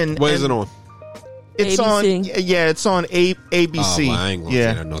 episodes in. Where is it on? It's ABC. It's on ABC. Oh, well, I ain't gonna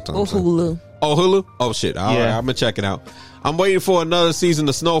say that no time. Or Hulu. Oh, Hulu? Oh, shit. All right, I'm gonna check it out. I'm waiting for another season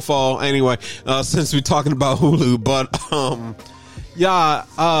of Snowfall anyway, since we're talking about Hulu. But,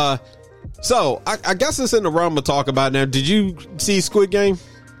 so I guess it's in the realm of talk about now. Did you see Squid Game?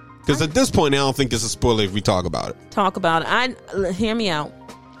 Because at this point, I don't think it's a spoiler if we talk about it. Talk about it. Hear me out.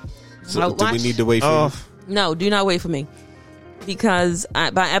 So do we need to wait for you? No, do not wait for me. Because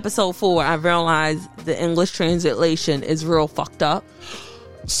by episode 4, I realized the English translation is real fucked up.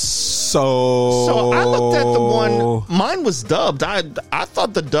 So I looked at the one. Mine was dubbed. I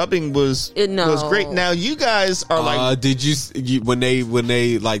thought the dubbing was great. Now you guys are like, did you when they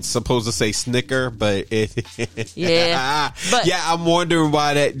like supposed to say snicker, but I'm wondering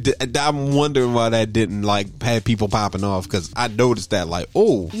why that didn't like have people popping off, because I noticed that like,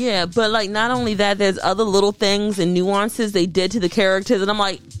 oh yeah, but like not only that, there's other little things and nuances they did to the characters, and I'm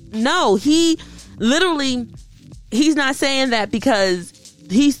like, no, he's not saying that because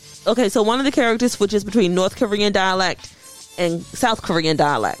he's okay. So one of the characters switches between North Korean dialect and South Korean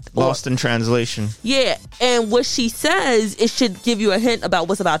dialect. Lost in translation. Yeah. And what she says, it should give you a hint about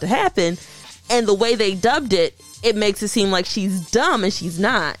what's about to happen. And the way they dubbed it, it makes it seem like she's dumb, and she's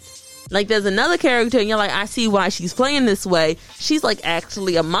not. Like, there's another character, and you're like, I see why she's playing this way. She's like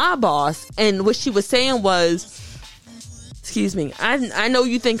actually a mob boss. And what she was saying was, excuse me, I know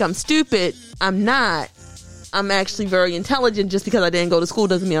you think I'm stupid. I'm not. I'm actually very intelligent. Just because I didn't go to school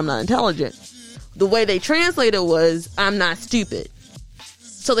doesn't mean I'm not intelligent. The way they translated was, I'm not stupid.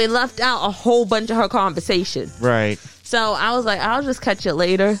 So they left out a whole bunch of her conversation. Right. So I was like, I'll just catch it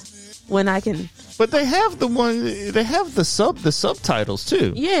later when I can. But they have the subtitles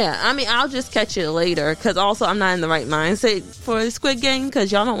too. Yeah, I mean, I'll just catch it later because also I'm not in the right mindset for Squid Game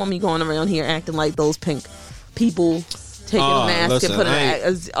because y'all don't want me going around here acting like those pink people taking a mask and putting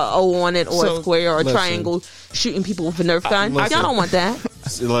a O on it or a square or a triangle shooting people with a Nerf gun. Y'all don't want that.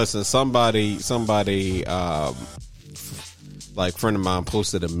 Listen, somebody like friend of mine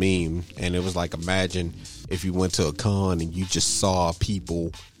posted a meme and it was like, imagine if you went to a con and you just saw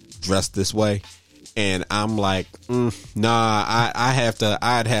people dressed this way. And I'm like, nah,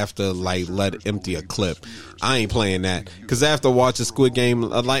 I'd have to like let empty a clip. I ain't playing that because after watching Squid Game,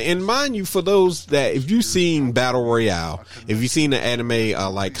 like, and mind you, for those that if you've seen Battle Royale, if you've seen the anime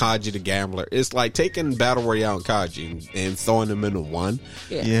like Kaji the Gambler, it's like taking Battle Royale and Kaji and throwing them into one.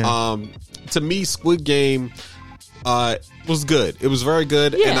 Yeah. To me, Squid Game was good. It was very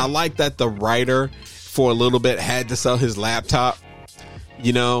good, and I like that the writer for a little bit had to sell his laptop.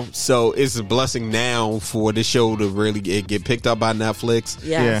 You know, so it's a blessing now for this show to really get picked up by Netflix.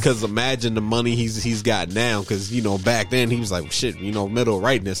 Yeah. Because imagine the money he's got now. Because, you know, back then he was like, shit, you know, middle of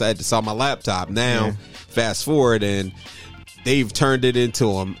writing this, I had to sell my laptop. Now, fast forward, and they've turned it into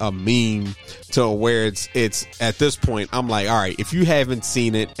a meme to where it's at this point, I'm like, all right, if you haven't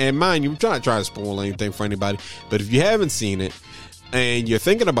seen it, and mind you, I'm not trying to spoil anything for anybody, but if you haven't seen it, and you're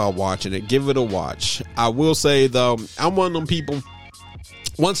thinking about watching it, give it a watch. I will say, though, I'm one of them people.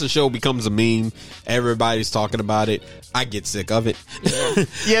 Once a show becomes a meme, everybody's talking about it. I get sick of it.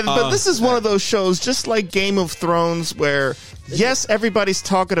 Yeah, but this is one of those shows, just like Game of Thrones, where yes, everybody's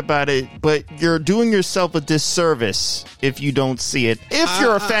talking about it, but you're doing yourself a disservice if you don't see it. If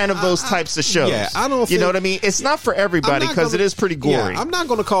you're a fan of those types of shows, I don't. You know what I mean? It's not for everybody because it is pretty gory. Yeah, I'm not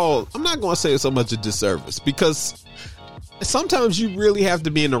going to say it's so much a disservice because sometimes you really have to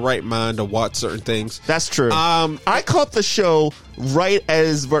be in the right mind to watch certain things. That's true. I caught the show right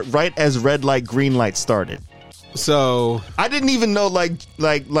as red light, green light started. So I didn't even know like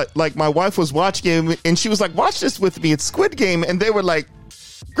my wife was watching it and she was like, "Watch this with me. It's Squid Game," and they were like,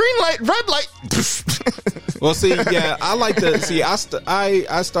 "Green light, red light." Well, see, yeah, I like to see. I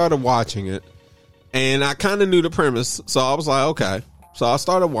started watching it, and I kind of knew the premise, so I was like, okay. So I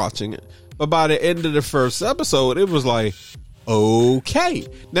started watching it. But by the end of the first episode, it was like, okay.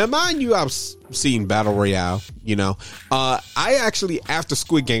 Now, mind you, I've seen Battle Royale, you know. I actually, after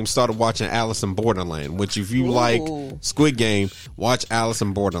Squid Game, started watching Alice in Borderland, which if you like Squid Game, watch Alice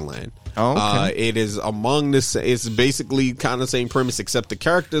in Borderland. Oh, okay. It is among this, it's basically kind of the same premise, except the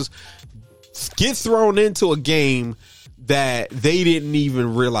characters get thrown into a game that they didn't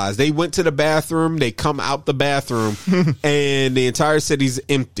even realize. They went to the bathroom, they come out the bathroom, and the entire city's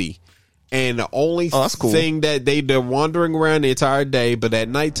empty. And the only thing that they're wandering around the entire day, but at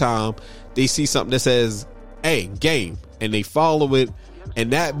nighttime, they see something that says, "Hey, game," and they follow it,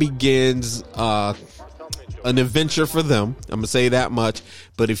 and that begins an adventure for them. I'm gonna say that much.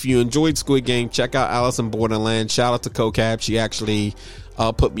 But if you enjoyed Squid Game, check out Alice in Borderland. Shout out to CoCab. She actually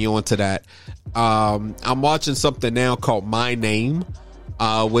put me onto that. I'm watching something now called My Name,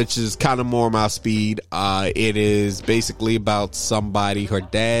 which is kind of more my speed. It is basically about somebody, her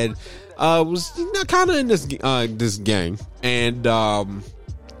dad was kind of in this gang, and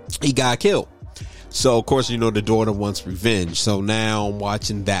he got killed. So of course, you know, the daughter wants revenge. So now I'm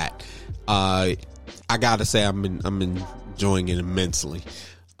watching that. I gotta say, I'm enjoying it immensely.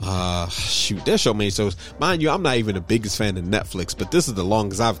 Shoot, that show made so. Mind you, I'm not even the biggest fan of Netflix, but this is the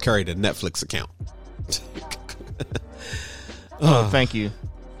longest I've carried a Netflix account. Oh, thank you.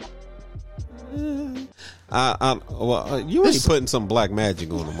 Well, you ain't putting some black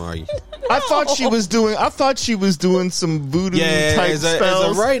magic on them, are you? I thought she was doing some voodoo type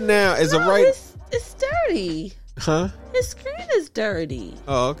spells. Right now, It's dirty. Huh? His screen is dirty.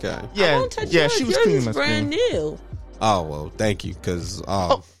 Oh, okay. Yeah, I won't touch yours. she was Yours cleaning is my brand screen. new. Oh well, thank you, because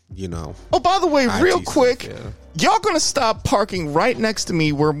you know. Oh, by the way, real IT quick, stuff, y'all gonna stop parking right next to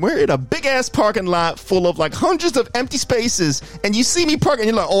me where we're in a big ass parking lot full of like hundreds of empty spaces, and you see me parking,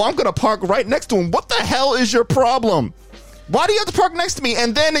 and you're like, "Oh, I'm gonna park right next to him." What the hell is your problem? Why do you have to park next to me?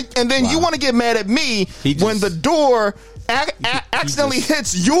 And then you want to get mad at me when the door accidentally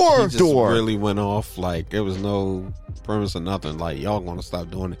hits your door? Really went off like it was no premise or nothing. Like, y'all gonna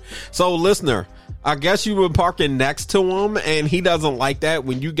stop doing it. So, listener, I guess you were parking next to him, and he doesn't like that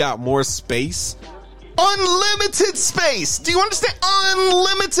when you got more space. Unlimited space. Do you understand?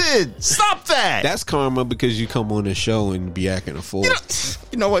 Unlimited. Stop that. That's karma because you come on the show and be acting a fool.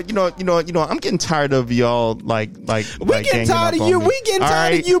 You know what? I'm getting tired of y'all we getting tired of you. We getting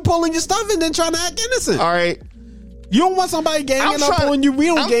tired of you pulling your stuff and then trying to act innocent. All right. You don't want somebody ganging up on you. We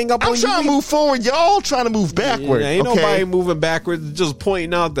don't gang up on you. I'm trying to move forward. Y'all trying to move backward. Ain't nobody moving backwards. Just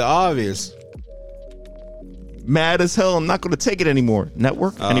pointing out the obvious. Mad as hell. I'm not going to take it anymore.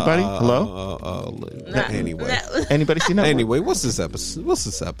 Network? Anybody? Hello? Anyway. Anybody see Network? Anyway, what's this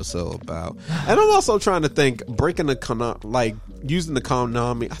episode about? And I'm also trying to think, breaking the like using the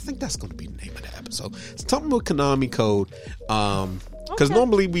Konami. I think that's going to be the name of the episode. It's something with Konami code. Because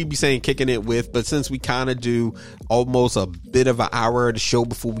normally we'd be saying kicking it with, but since we kind of do almost a bit of an hour of the show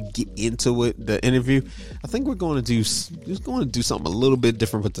before we get into it, the interview, I think we're going to do something a little bit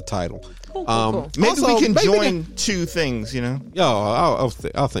different with the title. Cool. Maybe we can join two things, you know? Yo,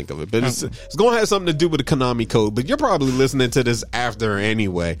 I'll think of it, but it's going to have something to do with the Konami code. But you're probably listening to this after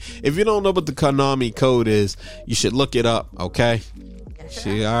anyway. If you don't know what the Konami code is, you should look it up. Okay.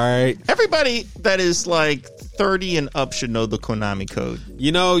 All right. Everybody that is like 30 and up should know the Konami code.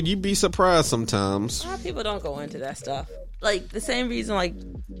 You know, you'd be surprised sometimes. A lot of people don't go into that stuff. Like the same reason, like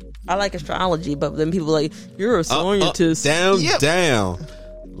I like astrology, but then people are like, you're a scientist. Down.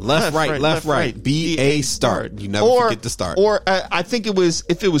 Left, right. BA start. You never forget to start. Or I think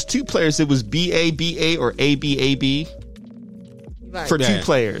if it was two players, it was BA or AB. Right. For two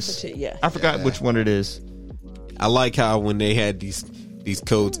players. I forgot which one it is. I like how when they had these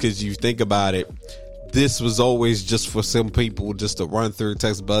codes, because you think about it, this was always just for some people just to run through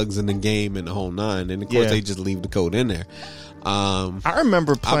text bugs in the game and the whole nine, and of course they just leave the code in there. I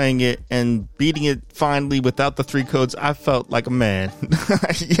remember playing it and beating it finally without the 3 codes. I felt like a man.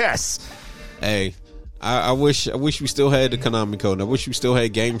 Yes. Hey, I wish we still had the Konami code. I wish we still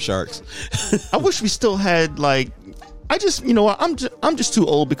had Game Sharks. I wish we still had you know what? I'm just too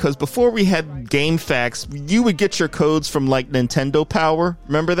old, because before we had Game Facts, you would get your codes from like Nintendo Power.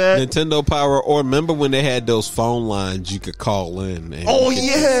 Remember that? Nintendo Power, or remember when they had those phone lines you could call in?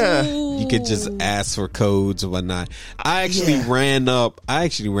 And you could just ask for codes and whatnot. I actually ran up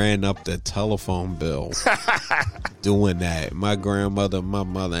the telephone bill doing that. My grandmother, my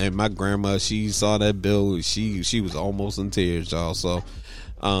mother, and my grandma, she saw that bill. She was almost in tears, y'all. So.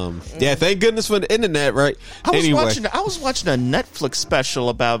 Thank goodness for the internet, right? I was watching a Netflix special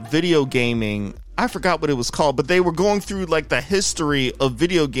about video gaming. I forgot what it was called, but they were going through like the history of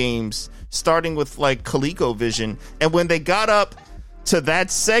video games, starting with like ColecoVision. And when they got up to that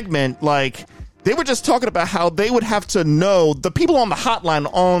segment, like they were just talking about how they would have to know, the people on the hotline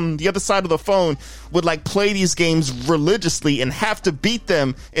on the other side of the phone would like play these games religiously and have to beat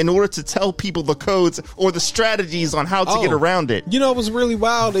them in order to tell people the codes or the strategies on how to get around it. You know what's really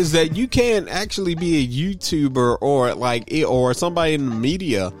wild is that you can't actually be a YouTuber or somebody in the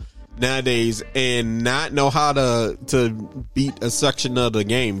media nowadays and not know how to beat a section of the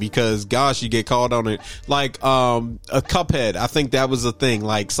game, because gosh, you get called on it. Like a Cuphead, I think that was a thing.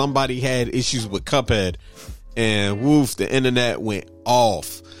 Like somebody had issues with Cuphead and woof, the internet went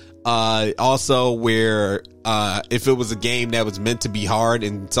off. Also where if it was a game that was meant to be hard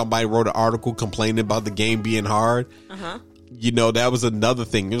and somebody wrote an article complaining about the game being hard, you know, that was another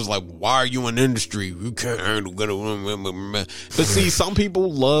thing. It was like, why are you in the industry? You can't handle it. But see, some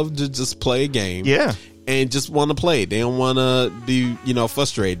people love to just play a game. Yeah. And just want to play. They don't want to be,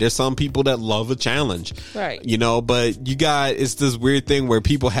 frustrated. There's some people that love a challenge. Right. But it's this weird thing where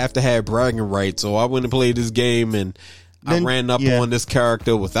people have to have bragging rights. So I went and played this game and I ran up on this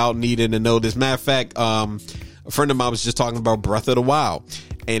character without needing to know this. Matter of fact, a friend of mine was just talking about Breath of the Wild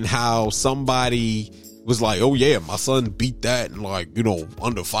and how somebody was like, oh yeah, my son beat that in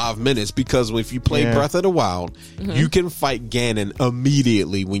under 5 minutes, because if you play Breath of the Wild, you can fight Ganon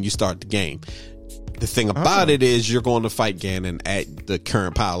immediately when you start the game. The thing about it is you're going to fight Ganon at the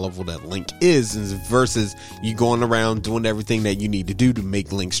current power level that Link is, versus you going around doing everything that you need to do to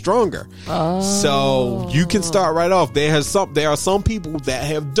make Link stronger. So you can start right off. There are some people that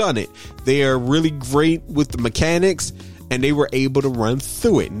have done it. They are really great with the mechanics, and they were able to run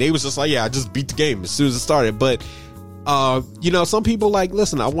through it. And they was just like, I just beat the game as soon as it started. But, some people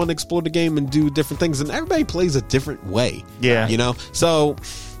listen, I want to explore the game and do different things. And everybody plays a different way. Yeah. So,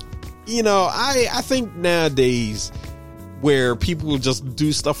 I think nowadays where people just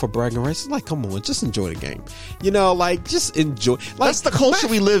do stuff for bragging rights, it's like, come on, just enjoy the game. Just enjoy. That's the culture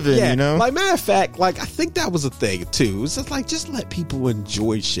we live in, Like, matter of fact, I think that was a thing, too. It's just just let people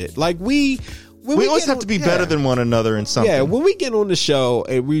enjoy shit. We always have to be better than one another in something. Yeah, when we get on the show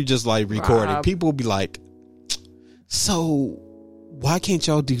and we just recording, people will be like, so why can't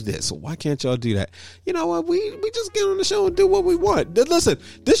y'all do this? Or why can't y'all do that? You know what? We just get on the show and do what we want. Listen,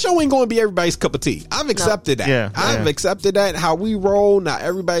 this show ain't going to be everybody's cup of tea. I've accepted that. Yeah, I've accepted that. How we roll, not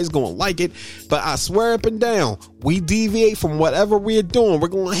everybody's going to like it. But I swear up and down, we deviate from whatever we're doing, we're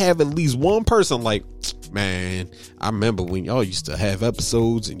going to have at least one person like, man, I remember when y'all used to have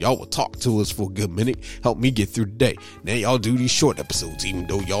episodes and y'all would talk to us for a good minute, help me get through the day. Now y'all do these short episodes, even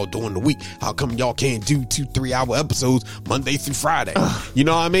though y'all during the week. How come y'all can't do 2-3 hour episodes Monday through Friday? You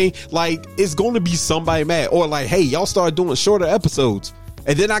know what I mean? Like, it's going to be somebody mad. Or like, hey, y'all start doing shorter episodes,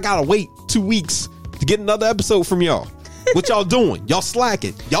 and then I got to wait 2 weeks to get another episode from y'all. What y'all doing? Y'all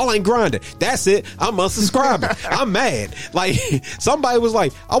slacking. Y'all ain't grinding. That's it. I'm unsubscribing. I'm mad. Like, somebody was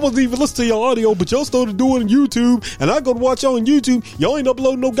like, I wasn't even listening to your audio, but y'all started doing it on YouTube, and I go to watch y'all on YouTube. Y'all ain't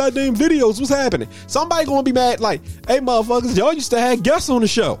uploading no goddamn videos. What's happening? Somebody gonna be mad like, hey, motherfuckers, y'all used to have guests on the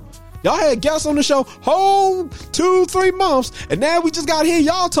show. Y'all had guests on the show whole 2-3 months, and now we just got to hear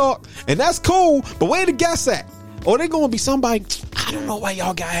y'all talk, and that's cool, but where the guests at? Or they gonna be somebody, I don't know why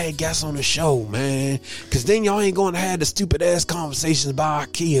y'all had guests on the show, man. Cause then y'all ain't gonna have the stupid ass conversations about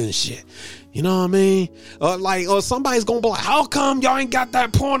IKEA and shit. You know what I mean? Or somebody's gonna be like, how come y'all ain't got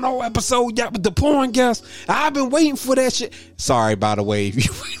that porno episode yet with the porn guest? I've been waiting for that shit. Sorry, by the way,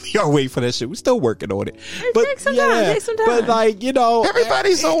 if y'all waiting for that shit. We're still working on it. Take some time. But like, you know,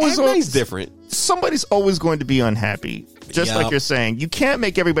 everybody's always different. Somebody's always going to be unhappy. Just like you're saying, you can't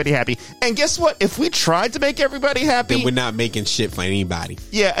make everybody happy. And guess what? If we tried to make everybody happy, then we're not making shit for anybody.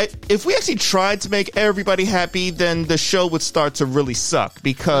 Yeah, if we actually tried to make everybody happy, then the show would start to really suck,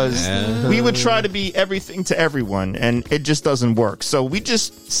 because we would try to be everything to everyone, and it just doesn't work. So we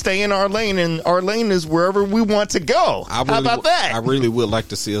just stay in our lane, and our lane is wherever we want to go. How about that? I really would like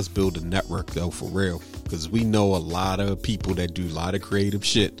to see us build a network, though, for real. Because we know a lot of people that do a lot of creative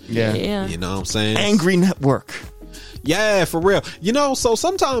shit. Yeah. You know what I'm saying? Angry Network. Yeah, for real. You know, so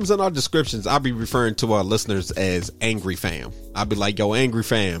sometimes in our descriptions, I'll be referring to our listeners as Angry Fam. I'll be like, yo, Angry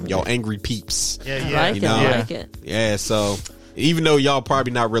Fam, yo, Angry Peeps. I like it. Yeah, so even though y'all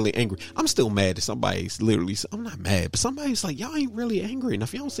probably not really angry, I'm still mad that somebody's literally, I'm not mad, but somebody's like, y'all ain't really angry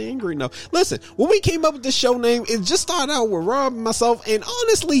enough. Y'all don't say angry enough. Listen, when we came up with this show name, it just started out with Rob and myself, and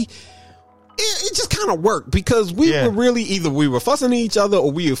honestly, it just kind of worked, because we were really, either we were fussing at each other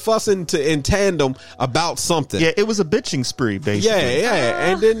or we were fussing in tandem about something. Yeah, it was a bitching spree, basically.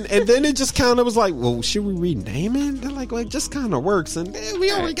 Yeah. And then it just kind of was like, well, should we rename it? They're like, well, it just kind of works. And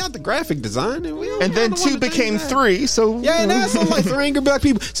we already got the graphic design. And then 2 became 3. So yeah, now it's like 3 Angry Black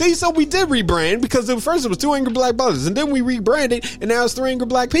People. See, so we did rebrand, because at first it was 2 Angry Black Brothers, and then we rebranded, and now it's 3 Angry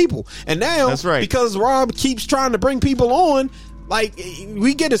Black People. And now, that's right, because Rob keeps trying to bring people on. Like,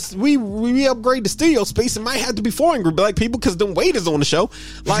 we upgrade the studio space, and might have to be 4 Angry Black People, because the Wade is on the show.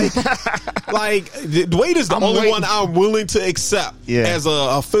 Like, the Wade is the only one I'm willing to accept as an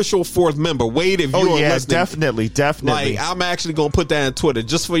official 4th member. Wade, if you're listening, definitely. Like, I'm actually gonna put that on Twitter,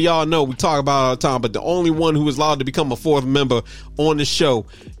 just for y'all know. We talk about it all the time, but the only one who is allowed to become a 4th member on the show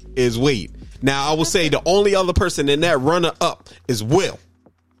is Wade. Now, I will say the only other person in that runner up is Will.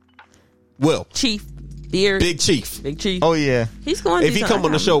 Chief. Beard. Big Chief. Oh yeah, he's going. If he come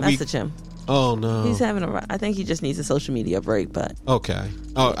on the show, message him. Oh no, he's having I think he just needs a social media break. But okay.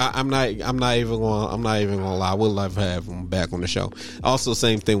 Oh, I'm not even gonna lie. I would love to have him back on the show. Also,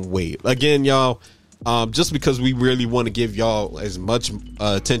 same thing with Wade. Again, y'all. Just because we really want to give y'all as much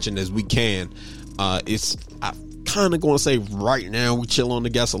attention as we can, I'm kind of going to say right now we chill on the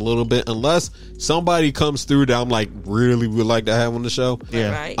guests a little bit, unless somebody comes through that I'm like really would like to have on the show.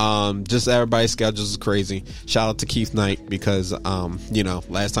 Yeah. Right. Just everybody's schedules is crazy. Shout out to Keith Knight, because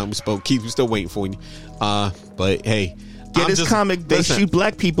last time we spoke, Keith, we're still waiting for you. But hey, get his comic. They shoot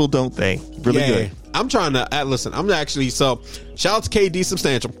black people, don't they? Really good. I'm trying to listen. I'm actually shout out to KD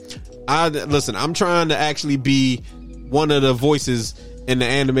Substantial. I'm trying to actually be one of the voices in the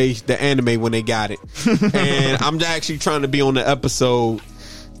anime when they got it. And I'm actually trying to be on the episode,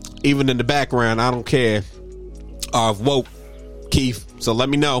 even in the background. I don't care. Woke, Keith. So let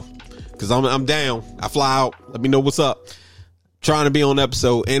me know, because I'm down. I fly out. Let me know what's up. Trying to be on the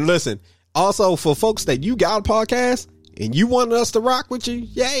episode. And listen, also for folks that you got a podcast and you want us to rock with you,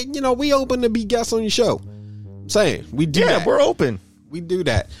 we open to be guests on your show. I'm saying we do that. We're open. We do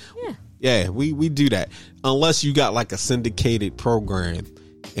that. Yeah, we do that. Unless you got like a syndicated program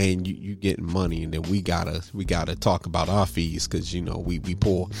and you getting money, and then we gotta talk about our fees, because we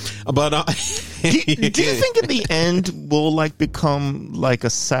poor. But do you think in the end we'll become like a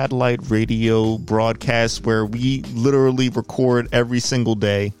satellite radio broadcast where we literally record every single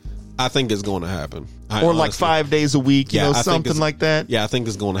day? I think it's going to happen. Or like 5 days a week, something like that. Yeah, I think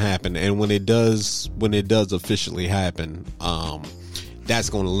it's going to happen. And when it does officially happen, that's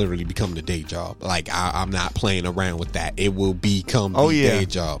going to literally become the day job. Like, I'm not playing around with that. It will become the day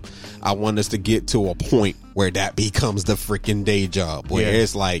job. I want us to get to a point where that becomes the freaking day job, where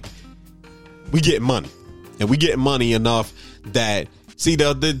it's like we get money. and we getting money enough that, see,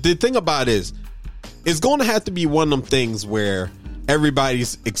 the thing about it is, it's going to have to be one of them things where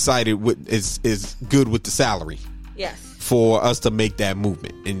everybody's excited is good with the salary. Yes. For us to make that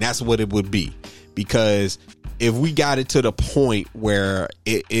movement. And that's what it would be. Because if we got it to the point where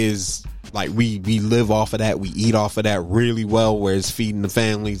it is like we live off of that, we eat off of that really well, where it's feeding the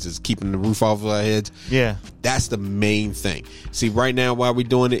families, it's keeping the roof off of our heads. Yeah. That's the main thing. See, right now while we're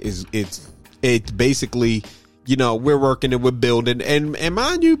doing it is it's basically, you know, we're working and we're building, and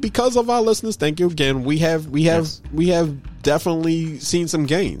mind you, because of our listeners, thank you again, we have definitely seen some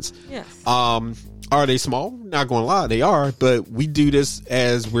gains. Yes. Are they small? Not gonna lie, they are, but we do this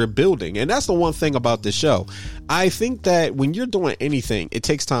as we're building. And that's the one thing about this show. I think that when you're doing anything, it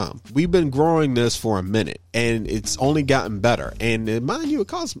takes time. We've been growing this for a minute, and it's only gotten better. And mind you, it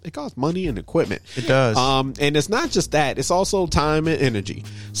costs money and equipment. It does. And it's not just that, it's also time and energy.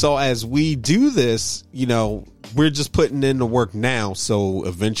 So as we do this, you know, we're just putting in the work now, so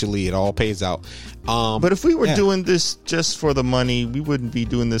eventually it all pays out. But if we were doing this just for the money, we wouldn't be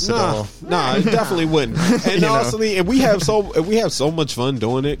doing this at all. Nah, it definitely wouldn't. And honestly, and we have so much fun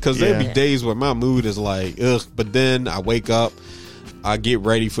doing it, because there'll be days where my mood is like, ugh, but then I wake up, I get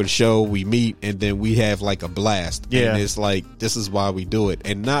ready for the show, we meet, and then we have like a blast. Yeah. And it's like, this is why we do it.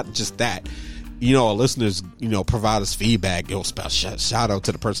 And not just that, you know, our listeners, you know, provide us feedback. Yo, shout out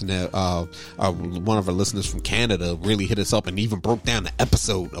to the person that one of our listeners from Canada really hit us up and even broke down the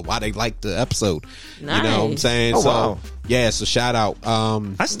episode of why they liked the episode. Nice. You know what I'm saying? Oh, so wow. yeah, so shout out.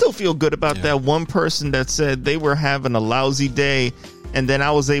 I still feel good about that one person that said they were having a lousy day, and then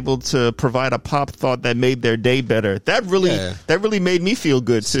I was able to provide a pop thought that made their day better. That really made me feel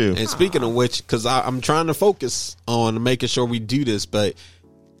good too. And speaking of which, because I'm trying to focus on making sure we do this, but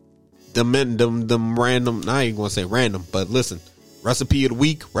them random, I ain't gonna say random, but listen, recipe of the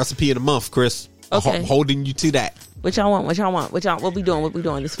week, recipe of the month, Chris. Okay. Holding you to that. What y'all want? What we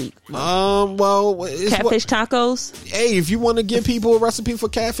doing this week? Well, it's catfish tacos. Hey, if you want to give people a recipe for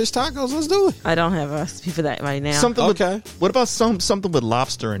catfish tacos, let's do it. I don't have a recipe for that right now. Something what about something with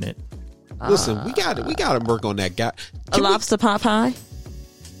lobster in it? Listen, we got to work on that guy. Lobster pot pie.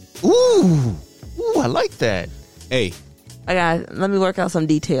 Ooh, I like that. Hey, let me work out some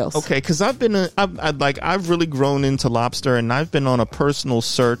details. Okay, because I've really grown into lobster, and I've been on a personal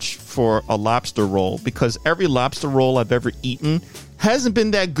search for a lobster roll, because every lobster roll I've ever eaten hasn't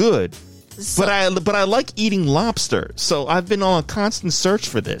been that good. But I like eating lobster, so I've been on a constant search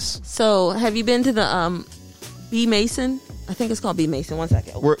for this. So have you been to the B Mason? I think it's called B Mason. 1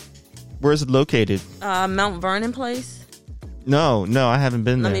 second. Where is it located? Mount Vernon place. No, I haven't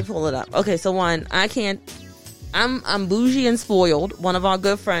been there. Let me pull it up. Okay, so I'm bougie and spoiled. One of our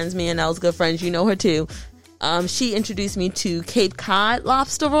good friends, me and Elle's good friends, you know her too. She introduced me to Cape Cod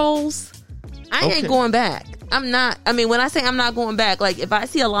lobster rolls. I ain't going back. I'm not. I mean, when I say I'm not going back, like if I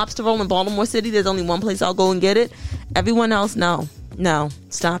see a lobster roll in Baltimore City, there's only one place I'll go and get it. Everyone else, no,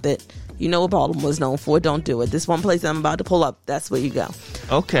 stop it. You know what Baltimore is known for. Don't do it. This one place I'm about to pull up, that's where you go.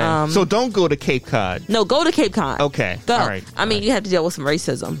 Okay. So don't go to Cape Cod. No, go to Cape Cod. Okay. Go. All right. I mean, you have to deal with some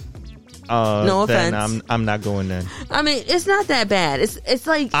racism. No offense. Then I'm not going then. I mean, it's not that bad. It's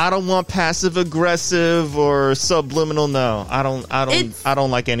like, I don't want passive aggressive or subliminal. No, I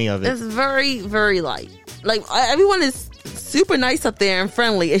don't like any of it. It's very, very light. Like everyone is super nice up there and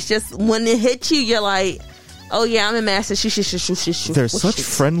friendly. It's just when it hits you, you're like, oh yeah, I'm in Massachusetts. They're such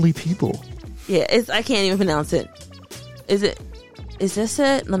friendly people. Yeah, I can't even pronounce it. Is this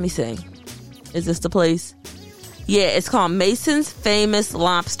it? Let me see. Is this the place? Yeah, it's called Mason's Famous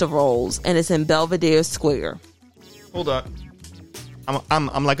Lobster Rolls, and it's in Belvedere Square. Hold on,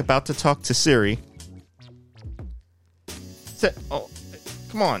 I'm like about to talk to Siri. Oh,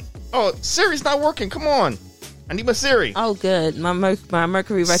 come on! Oh, Siri's not working. Come on! I need my Siri. Oh, good. My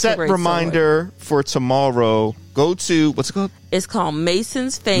Mercury retrograde. Set reminder for tomorrow. Go to what's it called? It's called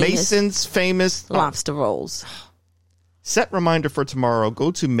Mason's Famous Lobster Rolls. Set reminder for tomorrow.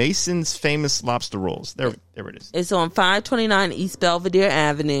 Go to Mason's Famous Lobster Rolls. There it is. It's on 529 East Belvedere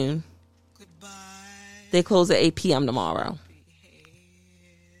Avenue. They close at 8 p.m. tomorrow.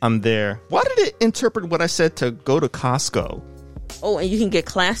 I'm there. Why did it interpret what I said to go to Costco? Oh, and you can get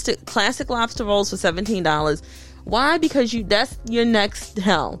classic lobster rolls for $17. Why? Because that's your next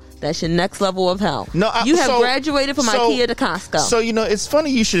hell. That's your next level of hell. No, you have graduated from IKEA to Costco. So, it's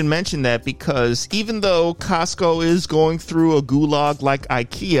funny you should mention that, because even though Costco is going through a gulag like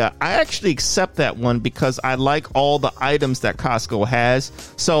IKEA, I actually accept that one because I like all the items that Costco has.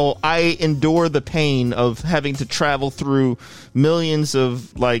 So I endure the pain of having to travel through millions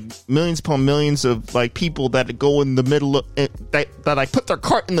upon millions of like people that go in the middle of that like put their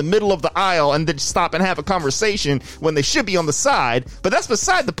cart in the middle of the aisle and then stop and have a conversation when they should be on the side. But that's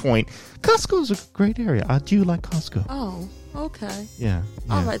beside the point. Costco's a great area. I do like Costco. Oh, okay. Yeah.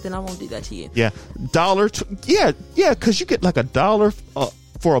 All right, then I won't do that to you. Yeah. Because you get like $1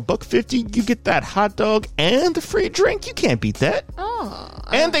 for $1.50. You get that hot dog and the free drink. You can't beat that. Oh.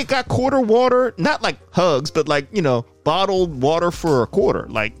 And they got quarter water, not like Hugs, but like, bottled water for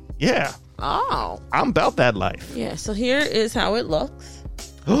 $0.25. Like, yeah. Oh. I'm about that life. Yeah, so here is how it looks.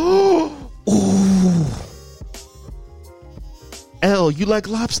 Ooh. Elle, you like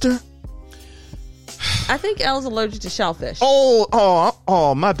lobster? I think Elle's allergic to shellfish.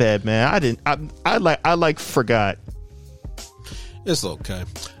 Oh, my bad, man. I forgot. It's okay.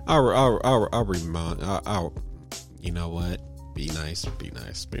 I'll remind. You know what? Be nice.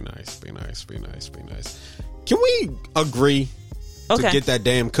 Can we agree to get that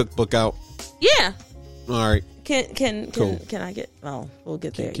damn cookbook out? Yeah. All right. Can I get? Oh, we'll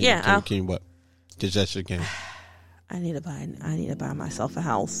get there. Yeah. Can you what? Get that shit game. I need to buy myself a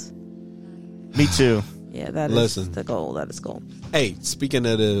house. Me too. Yeah, that is the goal. That is goal. Hey, speaking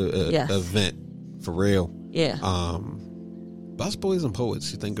of the event, for real. Yeah. Busboys and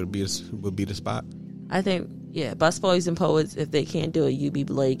Poets, you think would be the spot? I think, Busboys and Poets, if they can't do it, UB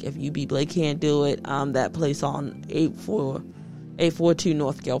Blake. If UB Blake can't do it, that place on 842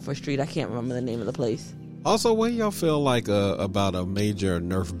 North Guilford Street. I can't remember the name of the place. Also, what do y'all feel like about a major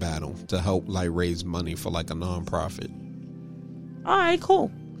Nerf battle to help like raise money for like a nonprofit? All right, cool.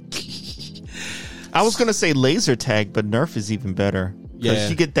 I was gonna say laser tag, but Nerf is even better. Because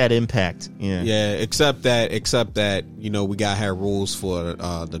you get that impact. Yeah. Except that we gotta have rules for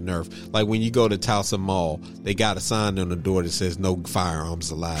the Nerf. Like when you go to Towson Mall, they got a sign on the door that says no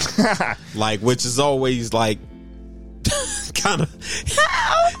firearms allowed. Like, which is always like kind of.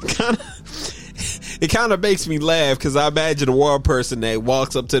 It kind of makes me laugh because I imagine a war person that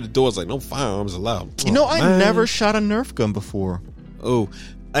walks up to the door is like, no firearms allowed. I never shot a Nerf gun before. Oh.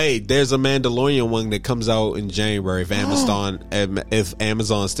 Hey, there's a Mandalorian one that comes out in January if Amazon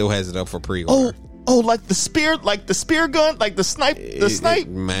still has it up for pre-order. Oh, like the spear gun, like the snipe.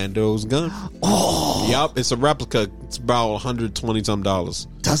 Mando's gun. Oh, yep, it's a replica. It's about $120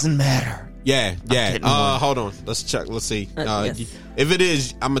 some. Doesn't matter. Yeah. Hold on, let's check. Let's see. Yes. If it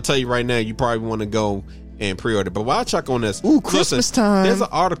is, I'm gonna tell you right now. You probably want to go and pre-order. But while I check on this, Christmas time. There's an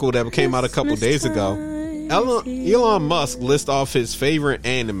article that came out a couple days ago. Elon Musk lists off his favorite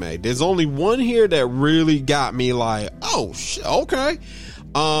anime. There's only one here that really got me like, oh shit, okay.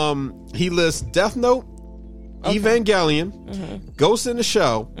 He lists Death Note, Evangelion, Ghost in the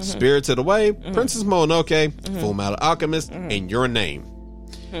Shell, Spirited Away, Princess Mononoke, Full Metal Alchemist, and Your Name.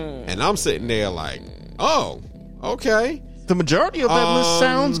 And I'm sitting there like, oh, okay. The majority of that list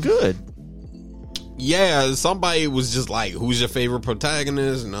sounds good. Yeah, somebody was just like, who's your favorite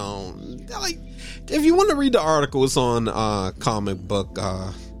protagonist? No, like, if you want to read the article, it's on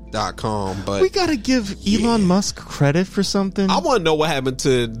comicbook.com. But we gotta give Elon Musk credit for something. I want to know what happened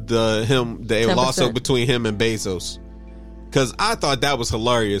to the lawsuit between him and Bezos, because I thought that was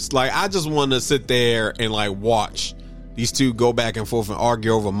hilarious. Like, I just want to sit there and like watch these two go back and forth and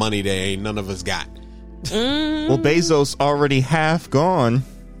argue over money that ain't none of us got. Well, Bezos already half gone.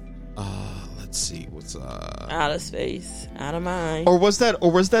 Let's see what's out of space, out of mind. Or was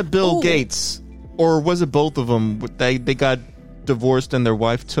that Bill Gates? Or was it both of them? They got divorced and their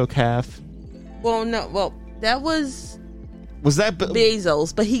wife took half. Well, no. Well, that was that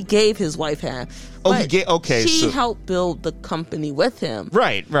Bezos, but he gave his wife half. Oh, he gave. Okay, she helped build the company with him.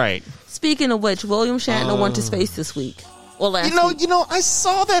 Right. Speaking of which, William Shatner went to space this week. Well, last week. I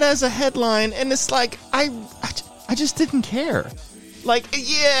saw that as a headline, and it's like I just didn't care. Like,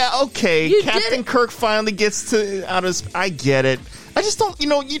 yeah, okay, Captain Kirk finally gets to out of. I get it. I just don't. You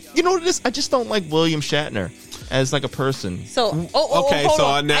know what it is. I just don't like William Shatner as like a person. So, okay, hold so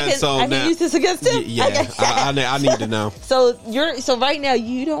on. I can use this against him. Yeah, I need to know. So right now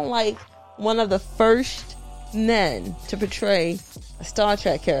you don't like one of the first men to portray a Star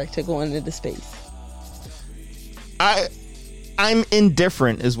Trek character going into space. I'm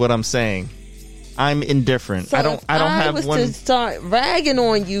indifferent, is what I'm saying. I'm indifferent. So I don't have one. To start ragging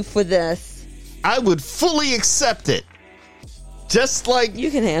on you for this, I would fully accept it. Just like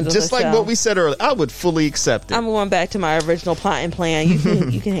you can handle. Just like what we said earlier, I would fully accept it. I'm going back to my original plot and plan.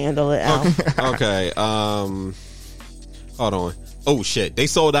 You can handle it, Al. Okay. Hold on. Oh shit! They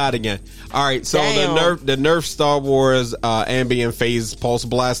sold out again. All right, so the Nerf Star Wars ambient phase pulse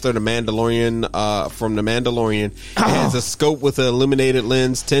blaster, the Mandalorian from the Mandalorian, it has a scope with an illuminated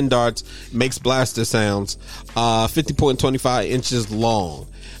lens, 10 darts, makes blaster sounds, 50.25 inches long.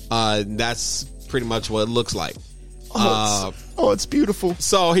 That's pretty much what it looks like. It's beautiful.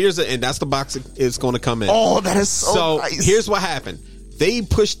 So and that's the box it's going to come in. Oh, that is so nice. Here's what happened. They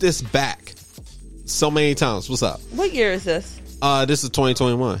pushed this back so many times. What's up? What year is this? This is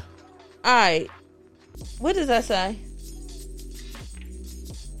 2021. All right. What does that say?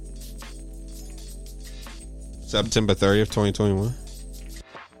 September 30th, 2021.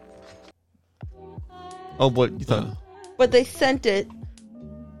 Oh, what you thought? But they sent it.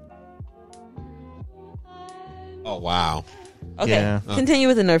 Oh wow. Okay. Yeah. Continue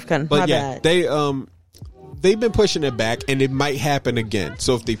with the Nerf gun. But My bad. They've been pushing it back, and it might happen again.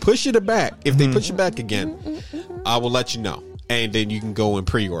 So if they push it back, again, I will let you know, and then you can go and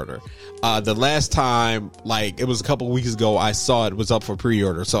pre-order. The last time, like it was a couple of weeks ago, I saw it was up for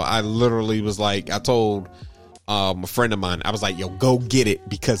pre-order. So I literally was like, I told a friend of mine, I was like, yo, go get it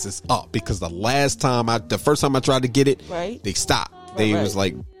because it's up. Because the first time I tried to get it, they stopped. They was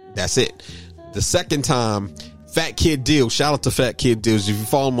like, that's it. The second time, Fat Kid Deals. Shout out to Fat Kid Deals. If you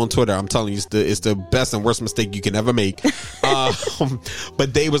follow him on Twitter, I'm telling you, it's the best and worst mistake you can ever make.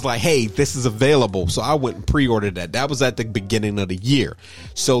 But they was like, hey, this is available. So I went and pre-ordered that. That was at the beginning of the year.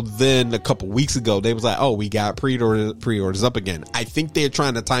 So then a couple weeks ago, they was like, oh, we got pre-orders up again. I think they're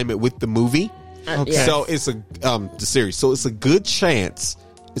trying to time it with the movie. Okay. So it's the series. So it's a good chance.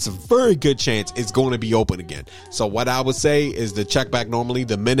 It's a very good chance it's going to be open again. So what I would say is to check back normally.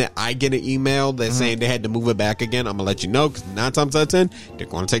 The minute I get an email that's saying they had to move it back again, I'm going to let you know, because 9 times out of 10, they're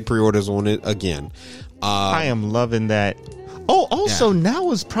going to take pre-orders on it again. I am loving that. Oh, also, now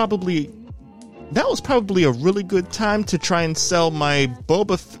was probably a really good time to try and sell my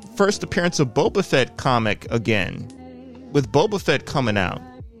first appearance of Boba Fett comic again, with Boba Fett coming out.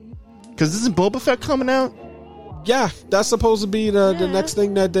 Because isn't Boba Fett coming out? Yeah, that's supposed to be the next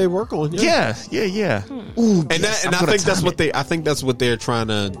thing that they work on. Yeah. Ooh, and I think that's what they're trying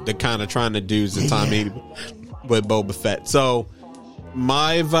to do is the timing with Boba Fett. So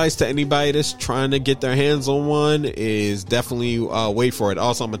my advice to anybody that's trying to get their hands on one is definitely wait for it.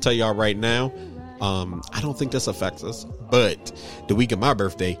 Also, I'm gonna tell y'all right now, I don't think this affects us, but the week of my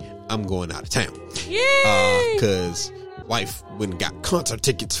birthday, I'm going out of town. Yay! Because wife went and got concert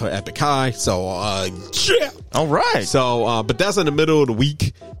tickets for Epic High, so yeah. All right. So but that's in the middle of the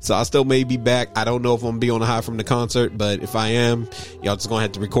week, so I still may be back. I don't know if I'm gonna be on the high from the concert, but if I am, y'all just gonna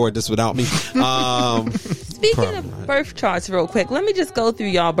have to record this without me. Speaking of birth charts real quick, let me just go through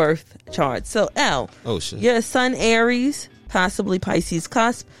y'all birth charts. So oh shit, your sun Aries, possibly Pisces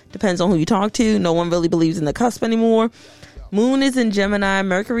cusp, depends on who you talk to. No one really believes in the cusp anymore. Moon is in Gemini,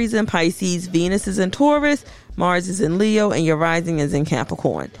 Mercury's in Pisces, Venus is in Taurus, Mars is in Leo, and your rising is in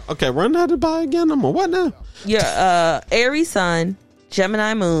Capricorn. Okay, run that by again. I'm on what now? Your Aries Sun,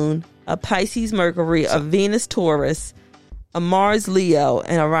 Gemini Moon, a Pisces Mercury, a Venus Taurus, a Mars Leo,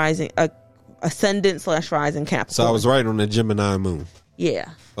 and a rising ascendant / rising Capricorn. So I was right on the Gemini Moon. Yeah.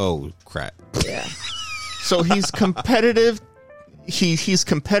 Oh crap. Yeah. So he's competitive. He's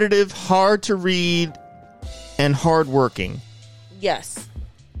competitive, hard to read, and hardworking. Yes.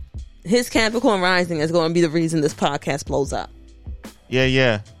 His Capricorn rising is going to be the reason this podcast blows up.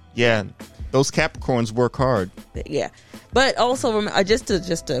 Yeah. Those Capricorns work hard. Yeah. But also, remember, just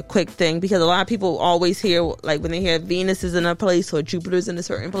a quick thing, because a lot of people always hear, like, when they hear Venus is in a place or Jupiter's in a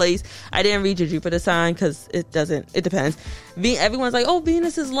certain place. I didn't read your Jupiter sign because it depends. Everyone's like, oh,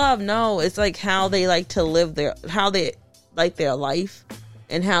 Venus is love. No, it's like how they like to live how they like their life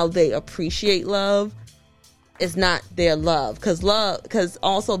and how they appreciate love. Is not their love, because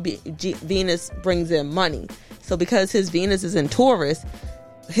also Venus brings in money. So because his Venus is in Taurus,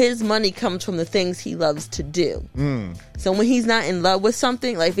 his money comes from the things he loves to do. So when he's not in love with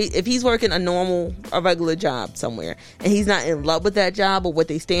something, like if he's working a regular job somewhere and he's not in love with that job or what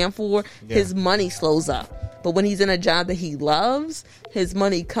they stand for, his money slows up. But when he's in a job that he loves, his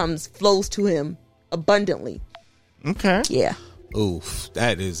money flows to him abundantly. Okay. Yeah. Oof,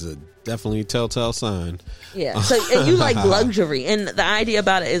 that is definitely a telltale sign. Yeah. So and you like luxury, and the idea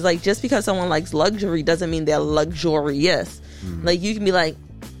about it is like, just because someone likes luxury doesn't mean they're luxurious. Like you can be like,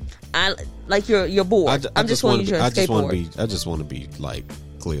 you're bored. I'm just want you to skateboard. I just want to be like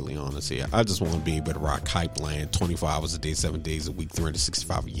clearly honest here. I just want to be able to rock hype land 24 hours a day, 7 days a week,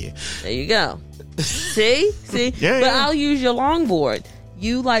 365 a year. There you go. See. Yeah, but I'll use your longboard.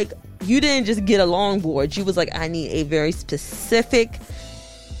 You didn't just get a longboard. You was like, I need a very specific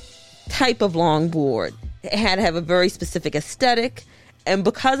type of longboard, it had to have a very specific aesthetic, and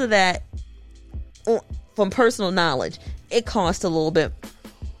because of that, from personal knowledge, it cost a little bit.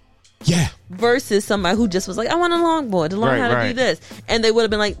 Yeah. Versus somebody who just was like, I want a longboard to learn how to do this. And they would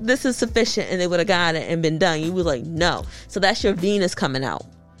have been like, this is sufficient. And they would have got it and been done. You were like, no. So that's your Venus coming out.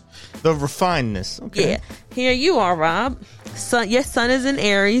 The refinedness. Okay. Yeah. Here you are, Rob. Your sun is in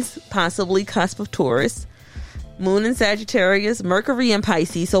Aries, possibly cusp of Taurus. Moon in Sagittarius, Mercury in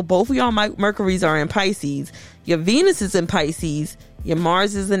Pisces. So both of y'all Mercuries are in Pisces. Your Venus is in Pisces. Your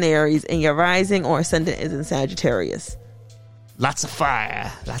Mars is in Aries. And your rising or ascendant is in Sagittarius. Lots of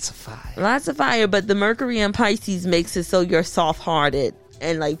fire. Lots of fire, but the Mercury in Pisces makes it so you're soft-hearted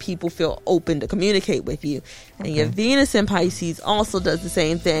and like people feel open to communicate with you. And your Venus in Pisces also does the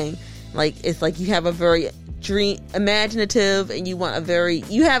same thing. Like it's like you have a very imaginative and you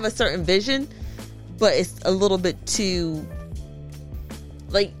have a certain vision, but it's a little bit too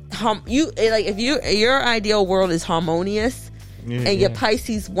like if your ideal world is harmonious and your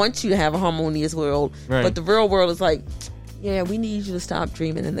Pisces wants you to have a harmonious world, but the real world is like, yeah, we need you to stop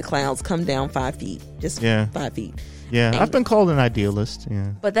dreaming in the clouds. Come down 5 feet. Just 5 feet. Yeah, I've been called an idealist.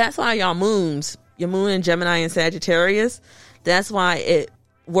 Yeah. But that's why your moon in Gemini and Sagittarius, that's why it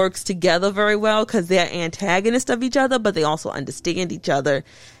works together very well, because they're antagonists of each other, but they also understand each other.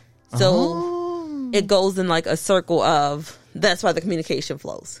 So it goes in like a circle of, that's why the communication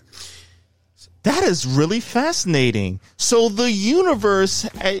flows. That is really fascinating. So the universe,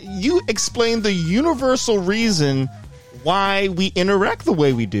 you explained the universal reason why we interact the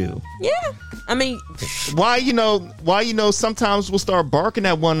way we do. Yeah. I mean, why sometimes we'll start barking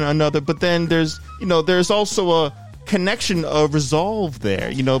at one another, but then there's also a connection of resolve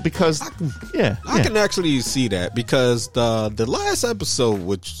there, because I can actually see that, because the last episode,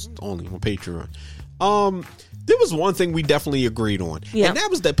 which is only on Patreon, there was one thing we definitely agreed on, and that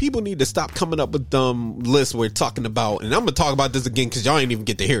was that people need to stop coming up with dumb lists we're talking about. And I'm gonna talk about this again because y'all ain't even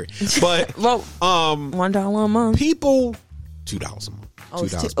get to hear it. But well, $1 a month. People, $2 a month,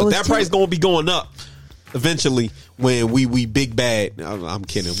 $2. But that price gonna be going up eventually when we big bad. I'm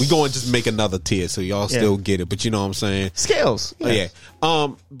kidding. We going to just make another tier so y'all still get it. But you know what I'm saying? Scales. Yes.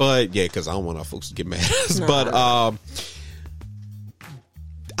 But yeah, because I don't want our folks to get mad. But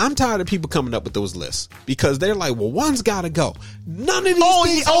I'm tired of people coming up with those lists because they're like, well, one's got to go. None of these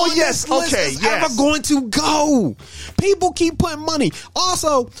things on this list is ever going to go. People keep putting money.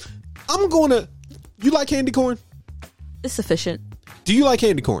 Also, you like candy corn? It's sufficient. Do you like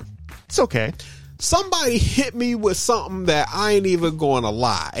candy corn? It's okay. Somebody hit me with something that I ain't even going to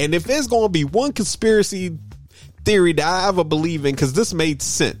lie. And if there's going to be one conspiracy theory that I ever believe in, because this made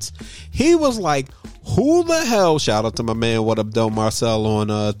sense. He was like, who the hell, shout out to my man, What Up Del Marcel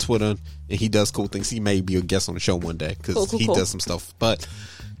on Twitter, and he does cool things. He may be a guest on the show one day because he does some stuff. But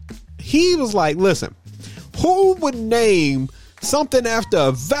he was like, listen, who would name something after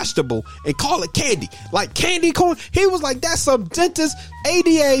a vegetable and call it candy? Like candy corn? He was like, that's some dentist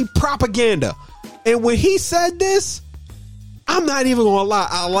ADA propaganda. And when he said this, I'm not even gonna lie.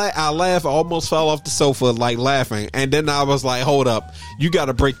 I laughed. I almost fell off the sofa like laughing. And then I was like, hold up. You got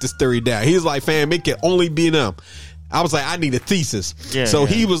to break this theory down. He's like, fam, it can only be them. I was like, I need a thesis.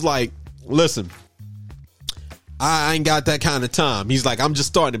 He was like, listen, I ain't got that kind of time. He's like, I'm just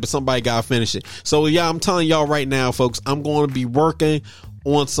starting it, but somebody got to finish it. So yeah, I'm telling y'all right now, folks, I'm going to be working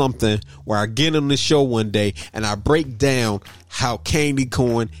on something where I get on the show one day and I break down how candy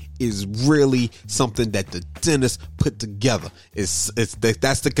corn is really something that the dentist put together. That's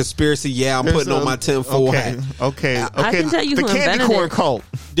the conspiracy. Yeah, I'm putting on my tinfoil hat. Okay. I can tell you the who candy corn cult.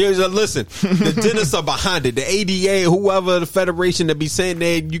 Listen, the dentists are behind it. The ADA, whoever, the federation that be saying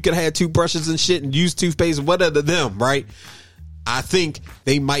that you could have toothbrushes and shit and use toothpaste, whatever them, right? I think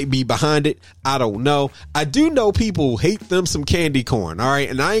they might be behind it. I don't know. I do know people hate them some candy corn. All right.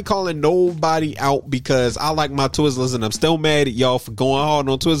 And I ain't calling nobody out because I like my Twizzlers and I'm still mad at y'all for going hard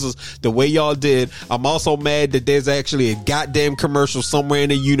on Twizzlers the way y'all did. I'm also mad that there's actually a goddamn commercial somewhere in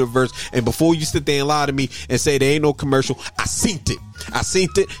the universe. And before you sit there and lie to me and say there ain't no commercial, I synced it. I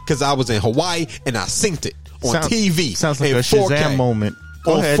synced it because I was in Hawaii and I synced it on TV. Sounds like a 4K. Shazam moment.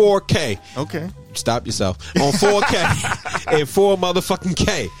 Go ahead. 4K. Okay. Stop yourself. On 4K and 4 motherfucking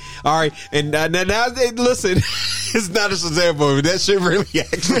K. All right. And now listen, it's not a Shazam movie. That shit really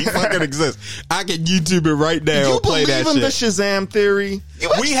actually fucking exists. I can YouTube it right now. Do you play that shit. believe in the Shazam theory?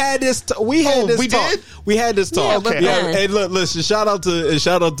 We had this talk. We had this talk. Yeah, okay. Hey, look, listen. Shout out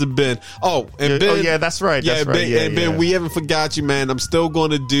to Ben. Oh, and Ben. Oh, yeah, that's right. Yeah, that's right. Ben, Ben, we haven't forgot you, man. I'm still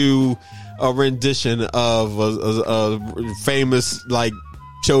going to do a rendition of a famous like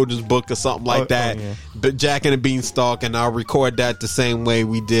children's book or something like that. Yeah. But Jack and the Beanstalk, and I'll record that the same way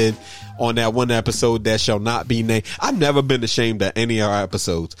we did on that one episode that shall not be named. I've never been ashamed of any of our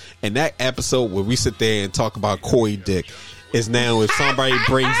episodes, and that episode where we sit there and talk about Koi dick is now, if somebody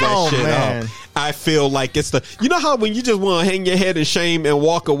brings that shit up, I feel like it's the, you know how when you just want to hang your head in shame and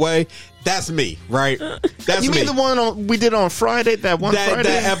walk away? That's me, right? That's you me. mean the one we did on Friday? That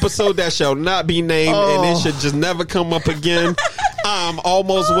episode that shall not be named, and it should just never come up again. I'm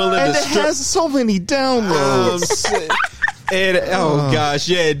almost willing and to it has so many downloads. Gosh,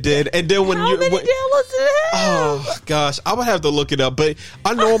 yeah, it did. And then when How many downloads did it have? Oh gosh, I would have to look it up. But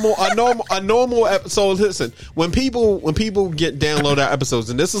a normal episode. Listen, when people get download our episodes,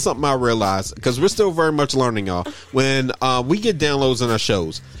 and this is something I realized because we're still very much learning, y'all. When we get downloads on our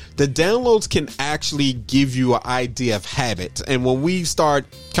shows, the downloads can actually give you an idea of habits. And when we start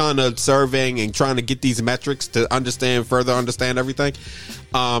kind of surveying and trying to get these metrics to further understand everything,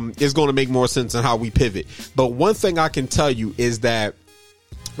 it's going to make more sense in how we pivot. But one thing I can tell you is that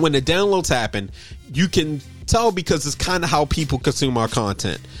when the downloads happen, you can tell because it's kind of how people consume our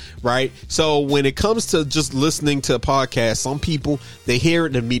content, right? So when it comes to just listening to a podcast, some people, they hear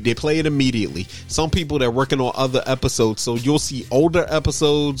it, they play it immediately. Some people, they're working on other episodes, so you'll see older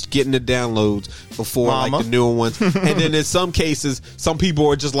episodes getting the downloads before like the newer ones. And then in some cases, some people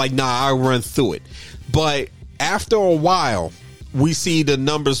are just like, nah, I'll run through it. But after a while, we see the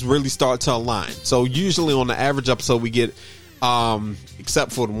numbers really start to align. So usually on the average episode, we get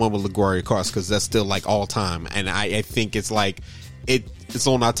except for the one with LaGuardia Cross, because that's still like all time, and I think it's like it's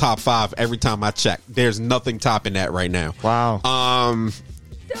on our top 5 every time I check. There's nothing topping that right now. Wow.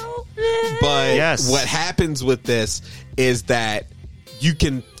 But what happens with this is that you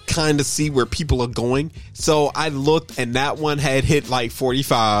can kind of see where people are going. So I looked, and that one had hit like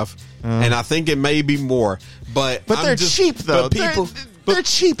 45, and I think it may be more. But they're cheap though. They're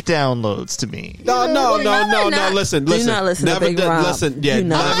cheap downloads to me. No. Listen. Do not listen to Big Rob. Listen, yeah.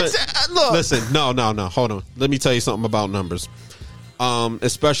 Look. Listen. No. Hold on. Let me tell you something about numbers.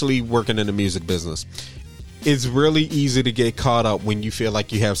 Especially working in the music business. It's really easy to get caught up when you feel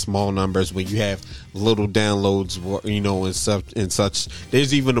like you have small numbers, when you have little downloads, and such.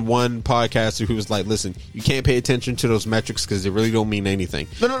 There's even one podcaster who was like, listen, you can't pay attention to those metrics because they really don't mean anything.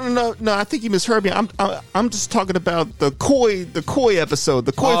 No. I think you misheard me. I'm just talking about the koi episode,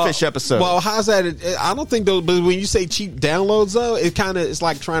 the koi fish episode. Well, how's that? I don't think those, but when you say cheap downloads though, it's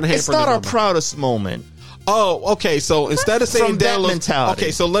like trying to hamper. It's not our proudest moment. Oh, okay. So instead of saying download mentality,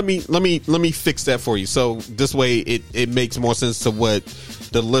 okay. So let me fix that for you. So this way, it makes more sense to what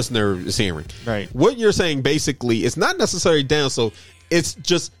the listener is hearing. Right. What you're saying basically is not necessarily down. So it's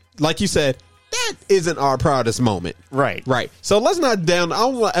just like you said. That isn't our proudest moment. Right. So let's not down. I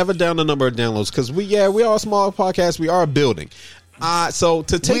don't want to ever down the number of downloads because we are a small podcast. We are a building. So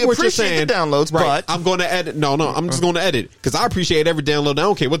to take what you're saying, the downloads, right, but I'm going to edit. No, I'm just going to edit because I appreciate every download. I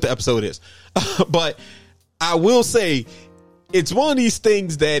don't care what the episode is, but I will say it's one of these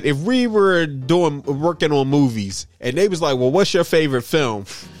things that if we were working on movies and they was like, well, what's your favorite film?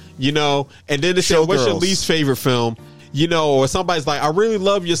 And then they said, what's your least favorite film? Or somebody's like, I really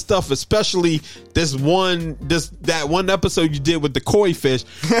love your stuff, especially that one episode you did with the koi fish.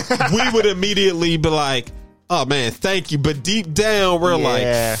 We would immediately be like, oh man, thank you. But deep down, we're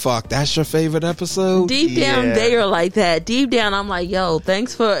like, fuck, that's your favorite episode? Deep down, they are like that. Deep down, I'm like, yo,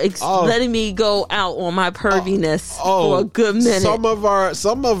 thanks for letting me go out on my perviness for a good minute.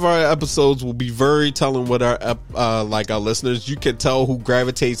 Some of our episodes will be very telling with our listeners. You can tell who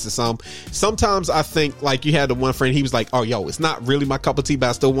gravitates to some. Sometimes I think, like you had the one friend, he was like, oh, yo, it's not really my cup of tea, but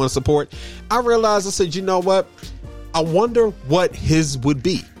I still want to support. I realized, I said, you know what? I wonder what his would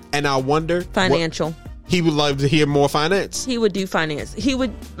be. And I wonder. Financial. He would love to hear more finance. He would do finance. He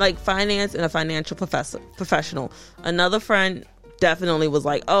would like finance and a financial professional. Another friend definitely was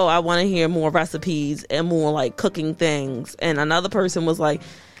like, oh, I want to hear more recipes and more like cooking things. And another person was like,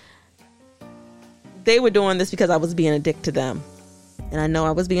 they were doing this because I was being a dick to them. And I know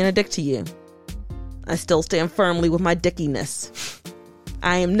I was being a dick to you. I still stand firmly with my dickiness.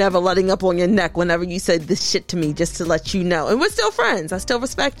 I am never letting up on your neck whenever you said this shit to me, just to let you know. And we're still friends. I still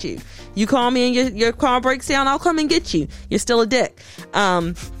respect you. You call me and your car breaks down, I'll come and get you. You're still a dick.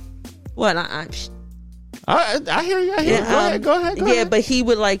 What? I hear you. Go ahead. Yeah, but he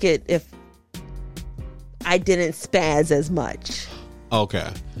would like it if I didn't spaz as much. Okay.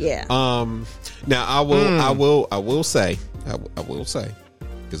 Yeah. Now I will say,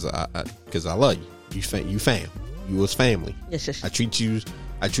 because I love you. You fam. You was family. Yes. I treat you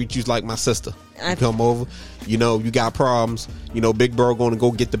like my sister. You come over, you got problems. Big bro going to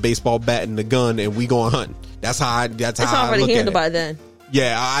go get the baseball bat and the gun, and we going hunting. That's how I look at it. It's already handled by then.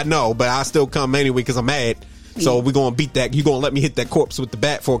 Yeah, I know, but I still come anyway because I'm mad. So we're gonna beat that. You're gonna let me hit that corpse with the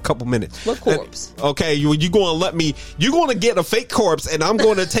bat for a couple minutes. What corpse? Okay, you gonna let me? You're gonna get a fake corpse, and I'm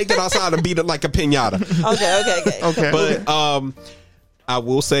gonna take it outside and beat it like a pinata. Okay. But I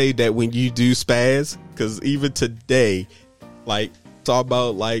will say that when you do spaz, because even today, like talk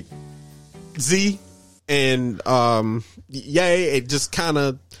about like Z and it just kind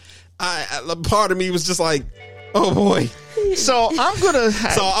of, part of me was just like, oh boy. So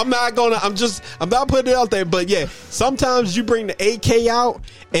I'm not putting it out there, but yeah, sometimes you bring the AK out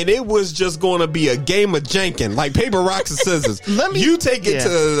and it was just gonna be a game of janking, like paper, rocks, and scissors. You take it to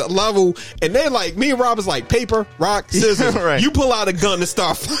the level, and they're like, me and Rob is like paper, rock, scissors. Right. You pull out a gun and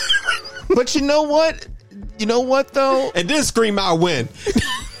start firing. But you know what? You know what though? And then scream out win.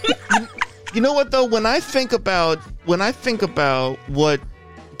 You know what though? When I think about what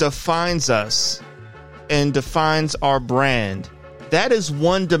defines us and defines our brand, that is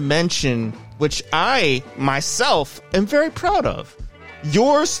one dimension which I myself am very proud of.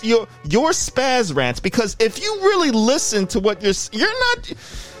 Your spaz rants, because if you really listen to what you're not,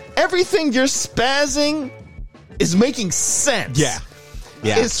 everything you're spazzing is making sense. Yeah.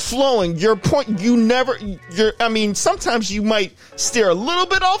 It's flowing. Your point, sometimes you might steer a little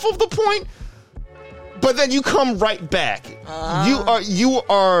bit off of the point, but then you come right back. You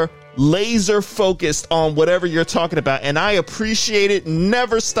are laser focused on whatever you're talking about, and I appreciate it.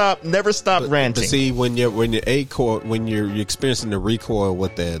 Never stop ranting. But see, when you're experiencing the recoil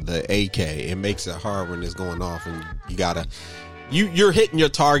with the AK, it makes it hard when it's going off, and you gotta. You're hitting your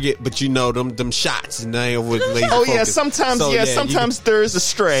target, but you know them shots, and they with laser focus. Sometimes there's a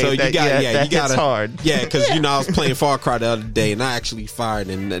stray. So that hits hard. Yeah, because I was playing Far Cry the other day, and I actually fired,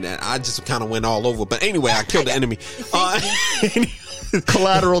 and I just kind of went all over. But anyway, I killed the enemy.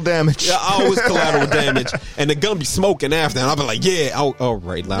 Collateral damage. Yeah, always collateral damage, and the gun be smoking after, and I'll be like, yeah, all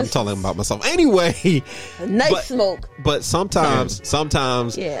right, I'm telling about myself. Anyway, smoke. But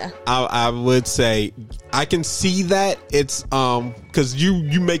sometimes, yeah, I would say I can see that it's because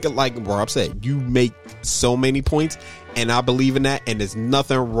you make it like Rob said, you make so many points, and I believe in that, and there's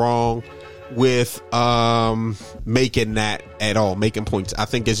nothing wrong with making that at all, making points. I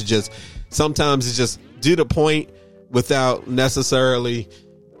think it's just sometimes it's just do the point without necessarily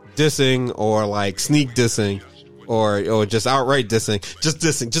dissing or like sneak dissing or just outright dissing, just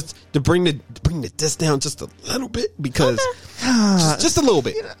to bring the diss down just a little bit, because just a little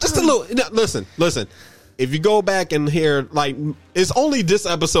bit, just a little. Listen. If you go back and hear, like, it's only this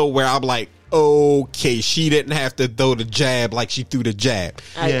episode where I'm like, okay, she didn't have to throw the jab like she threw the jab.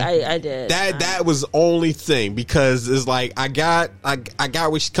 I did. That was the only thing, because it's like I got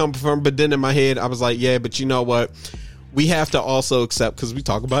where she's coming from, but then in my head I was like, yeah, but you know what? We have to also accept, because we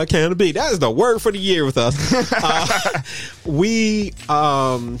talk about accountability. That is the word for the year with us.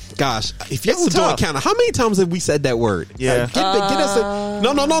 Gosh, if you ever do account, how many times have we said that word? Yeah. Get us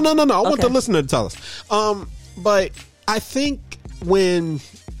no. I want the listener to tell us. But I think when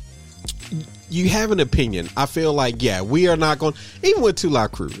you have an opinion, I feel like, yeah, we are not going, even with Too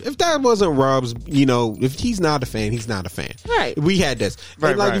Loud Crew, if that wasn't Rob's, if he's not a fan, he's not a fan. Right. We had this.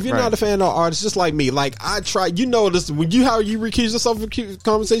 Right, and like, if you're not a fan of artists, just like me, like, I try, this, how you recuse yourself from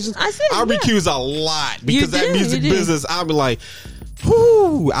conversations? I recuse a lot, because that music business, I'm like,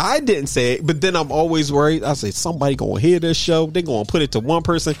 whoo, I didn't say it, but then I'm always worried. I say, somebody gonna hear this show, they're gonna put it to one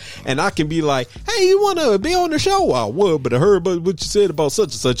person, and I can be like, hey, you wanna be on the show? I would, but I heard about what you said about such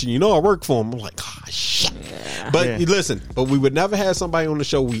and such, and I work for them. I'm like, shit. Yeah. But listen, but we would never have somebody on the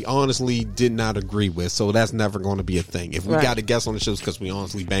show we honestly did not agree with, so that's never gonna be a thing. If we got a guest on the show, it's because we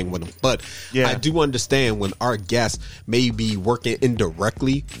honestly bang with them. But I do understand when our guests may be working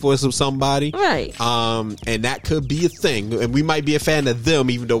indirectly for somebody, right? And that could be a thing, and we might be a fan of them,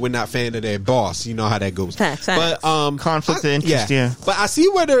 even though we're not fan of their boss. You know how that goes. Facts. But conflict of interest. Yeah. But I see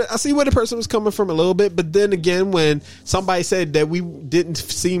where the person was coming from a little bit. But then again, when somebody said that we didn't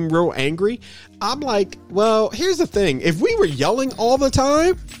seem real angry, I'm like, well, here's the thing: if we were yelling all the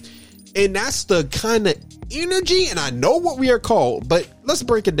time, and that's the kind of energy, and I know what we are called, but let's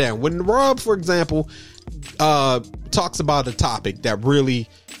break it down. When Rob, for example, talks about a topic that really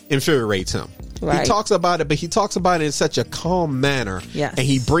infuriates him. Right. He talks about it, but he talks about it in such a calm manner. Yes. And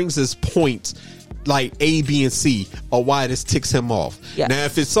he brings his points like A, B, and C or why this ticks him off. Yes. Now,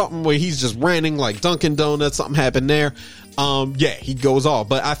 if it's something where he's just ranting like Dunkin' Donuts, something happened there, he goes off.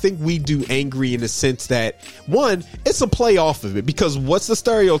 But I think we do angry in the sense that, one, it's a play off of it, because what's the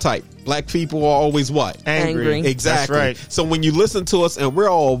stereotype? Black people are always what? Angry. Exactly. That's right. So when you listen to us and we're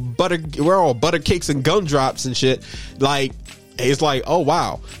all butter cakes and gumdrops and shit, like, It's like, oh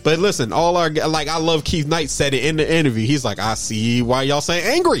wow. But listen, all our, like, I love Keith Knight said it in the interview. He's like, I see why y'all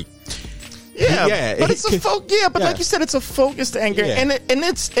say angry. Yeah, but it's like you said, it's a focused anger, and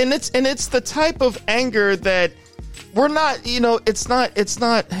it's the type of anger that we're not, you know, it's not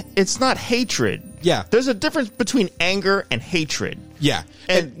hatred. Yeah, there's a difference between anger and hatred. Yeah,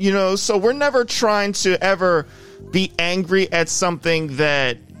 and you know, so we're never trying to ever be angry at something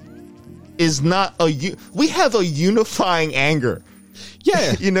that is not we have a unifying anger.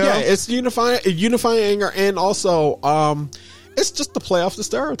 Yeah, you know, it's unifying anger, and also it's just to play off the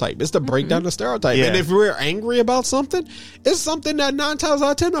stereotype. It's to break down the stereotype. Yeah. And if we're angry about something, it's something that 9 times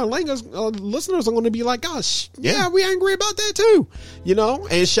out of 10 our listeners are going to be like, gosh, yeah, we angry about that too. You know,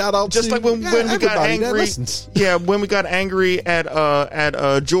 and shout out just to like when we got angry. Yeah, when we got angry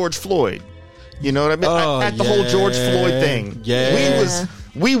at George Floyd. You know what I mean? At the whole George Floyd thing. Yeah.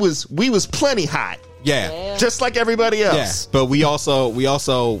 We was plenty hot. Yeah. Just like everybody else. Yeah. But we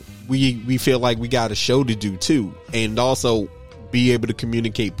feel like we got a show to do too. And also be able to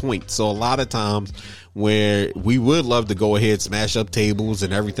communicate points. So a lot of times where we would love to go ahead, smash up tables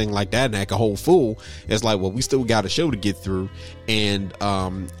and everything like that and act a whole fool, it's like, well, we still got a show to get through. And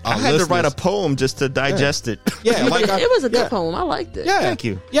I had to write a poem just to digest it. Yeah, like it was a good poem. I liked it. Yeah, thank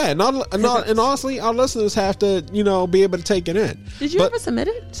you. Yeah, and honestly, our listeners have to, you know, be able to take it in. Did you ever submit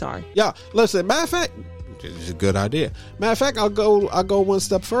it? Sorry. Yeah, listen. Matter of fact, it's a good idea. Matter of fact, I'll go one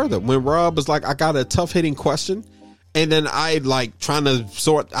step further. When Rob was like, I got a tough hitting question, and then I like trying to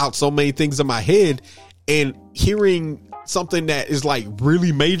sort out so many things in my head, and hearing something that is like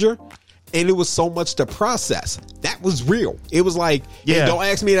really major, and it was so much to process. That was real. It was like, hey, don't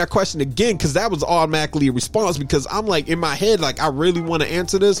ask me that question again, because that was automatically a response, because I'm like in my head, like I really want to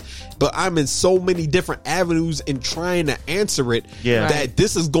answer this, but I'm in so many different avenues in trying to answer it that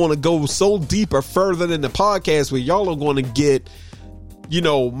this is going to go so deeper further than the podcast where y'all are going to get, you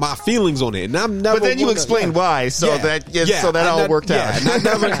know, my feelings on it. And I'm never. But then you explain why, so that all worked out.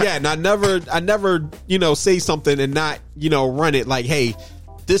 And I never, you know, say something and not, you know, run it like, hey,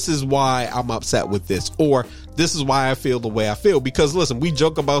 this is why I'm upset with this, or this is why I feel the way I feel. Because listen, we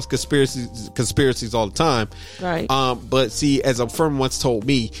joke about conspiracies all the time, right? But see, as a friend once told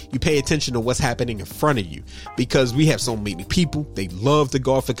me, you pay attention to what's happening in front of you, because we have so many people, they love to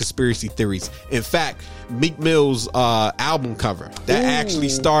go off of conspiracy theories. In fact, Meek Mill's album cover that actually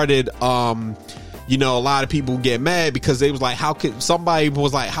started. You know, a lot of people get mad because they was like, how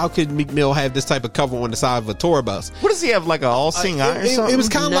could Meek Mill have this type of cover on the side of a tour bus? What does he have, like a all-seeing eye or something? It was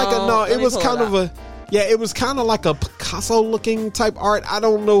kind of it was kind of like a Picasso looking type art. I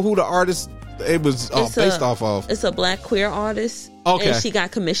don't know who the artist it was based off of. It's a black queer artist. Okay. And she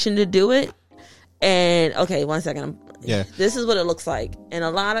got commissioned to do it. And okay, 1 second. This is what it looks like. And a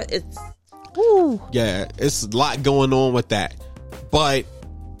lot of it's yeah, it's a lot going on with that. But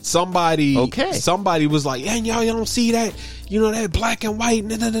somebody was like, yeah, y'all don't see that, you know, that black and white,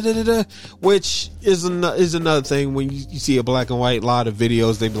 which is another thing. When you see a black and white, a lot of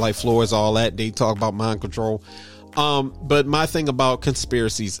videos, they be like floors, all that, they talk about mind control. But my thing about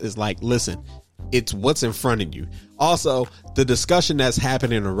conspiracies is like, listen, it's what's in front of you. Also, the discussion that's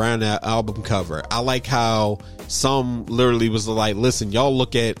happening around that album cover, I like how some literally was like, listen, y'all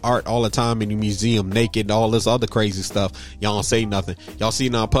look at art all the time in the museum naked, all this other crazy stuff, y'all don't say nothing, y'all see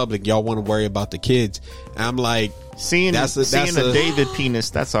it on public, y'all want to worry about the kids. And I'm like, seeing a David penis,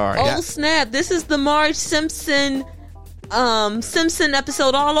 that's all right. Oh snap, this is the Marge Simpson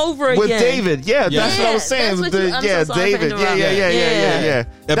episode all over again with David. That's what I was saying. David. Yeah.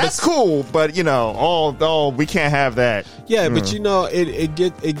 That's cool, but you know, all we can't have that. Yeah, but you know, it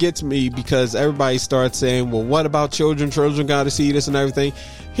gets me because everybody starts saying, well, what about children? Children got to see this and everything.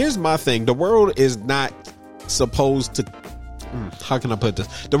 Here's my thing: the world is not supposed to. How can I put this?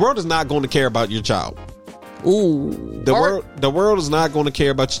 The world is not going to care about your child. Ooh. The world is not going to care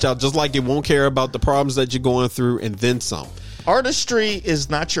about your child, just like it won't care about the problems that you're going through and then some. Artistry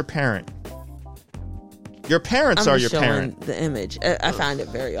is not your parent. Your parents are your parent. The image, I find it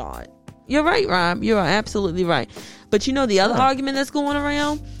very odd. You're right, Rob. You are absolutely right. But you know, the other argument that's going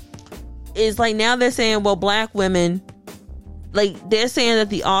around is like, now they're saying, well, black women, like they're saying that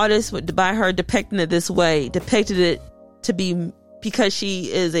the artist, by her depicting it this way, depicted it to be because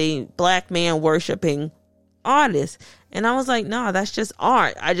she is a black man worshiping artist. And I was like, no, that's just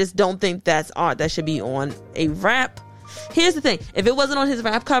art. I just don't think that's art. That should be on a rap. Here's the thing: if it wasn't on his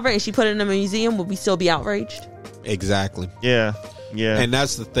rap cover and she put it in a museum, would we still be outraged? Exactly. Yeah. And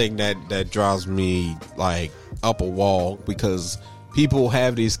that's the thing that drives me like up a wall, because people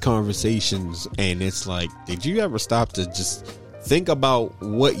have these conversations and it's like, did you ever stop to just think about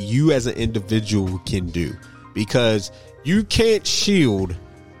what you as an individual can do? Because you can't shield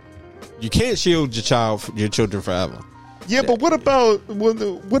your children forever. Yeah, but what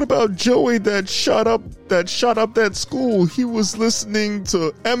about Joey that shot up that school? He was listening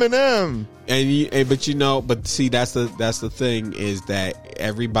to Eminem. But see, that's the thing, is that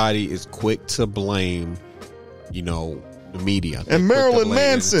everybody is quick to blame, the media and Marilyn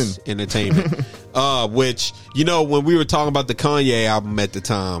Manson entertainment. Which, when we were talking about the Kanye album at the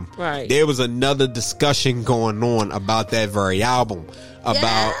time, right, there was another discussion going on about that very album.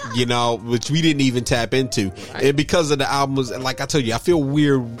 About, which we didn't even tap into. Right. And because of the albums, like I told you, I feel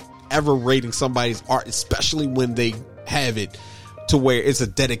weird ever rating somebody's art, especially when they have it to where it's a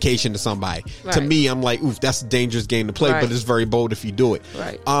dedication to somebody. Right. To me, I'm like, oof, that's a dangerous game to play, right, but it's very bold if you do it.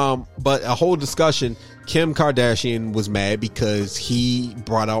 Right. But a whole discussion, Kim Kardashian was mad because he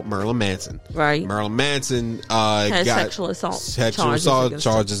brought out Marilyn Manson. Right. Marilyn Manson got sexual assault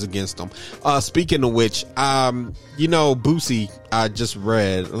charges against him. Speaking of which, Boosie, I just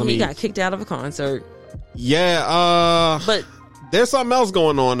read. He got kicked out of a concert. Yeah. But there's something else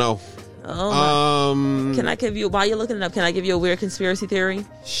going on though. Oh, can I give you, while you're looking it up, can I give you a weird conspiracy theory?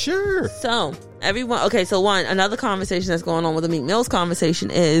 Sure. So another conversation that's going on with the Meek Mill's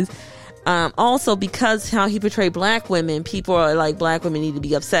conversation is also because how he portrayed black women, people are like, black women need to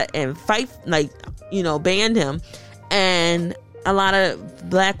be upset and fight, ban him. And a lot of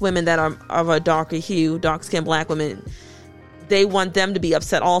black women that are of a darker hue, dark skinned black women, they want them to be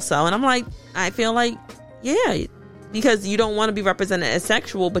upset also. And I'm like, I feel like, yeah, because you don't want to be represented as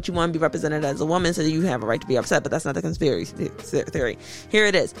sexual, but you want to be represented as a woman, so you have a right to be upset. But that's not the conspiracy theory. Here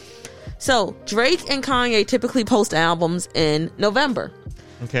it is. So Drake and Kanye typically post albums in November.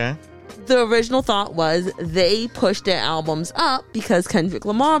 Okay. The original thought was they pushed their albums up because Kendrick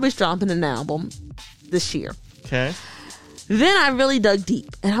Lamar was dropping an album this year. Okay. Then I really dug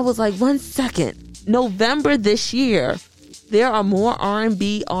deep, and I was like, 1 second. November this year, there are more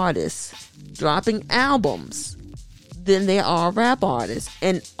R&B artists dropping albums than there are rap artists.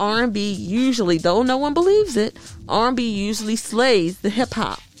 And R&B usually, though no one believes it, R&B usually slays the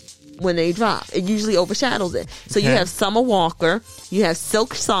hip-hop when they drop. It usually overshadows it. So you have Summer Walker, you have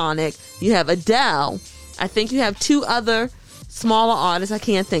Silk Sonic, you have Adele. I think you have 2 other smaller artists I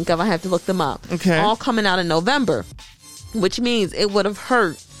can't think of. I have to look them up. Okay. All coming out in November, which means it would have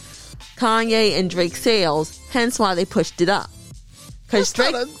hurt Kanye and Drake's sales, hence why they pushed it up. That's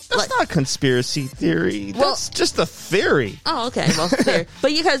not a conspiracy theory. That's just a theory. Oh, okay. Well, fair.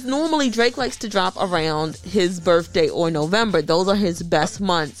 But because normally Drake likes to drop around his birthday or November. Those are his best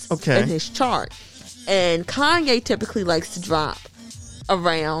months in his chart. And Kanye typically likes to drop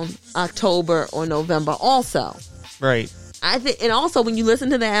around October or November also. Right. I think, and also when you listen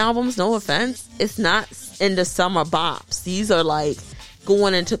to the albums, no offense, it's not in the summer bops. These are like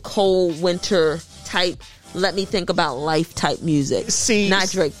going into cold winter type, let me think about life type music. See, not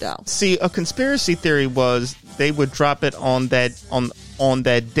Drake though. See, a conspiracy theory was they would drop it on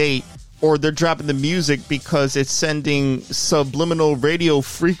that date, or they're dropping the music because it's sending subliminal radio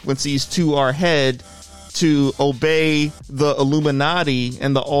frequencies to our head to obey the Illuminati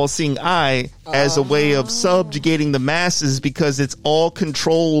and the all-seeing eye as a way of subjugating the masses, because it's all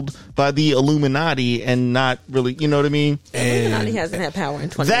controlled by the Illuminati and not really, you know what I mean? Illuminati hasn't had power in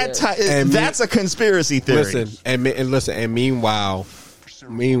 20 years. That's a conspiracy theory. And meanwhile,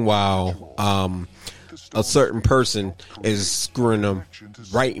 a certain person is screwing them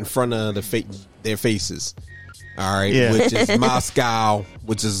right in front of their faces. All right, yeah. which is Moscow,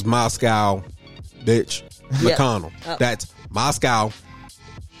 bitch, McConnell. Yep. That's Moscow,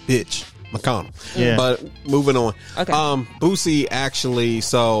 bitch, McConnell. Yeah. But moving on. Okay. Boosie actually,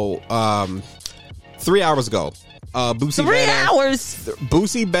 3 hours ago, Boosie 3 hours.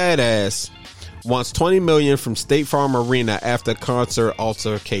 Boosie Badass wants $20 million from State Farm Arena after concert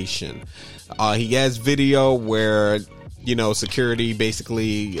altercation. He has video where, security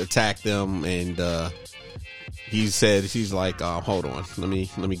basically attacked them, and he said, he's like, hold on, let me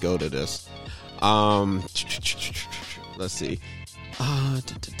go to this. Let's see.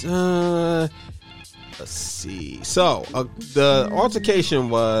 Let's see. So the altercation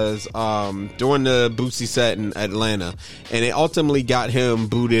was during the Boosie set in Atlanta, and it ultimately got him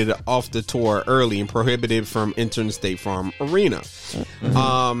booted off the tour early and prohibited from entering the State Farm Arena.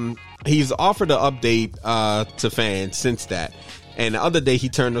 Mm-hmm. He's offered an update to fans since that. And the other day, he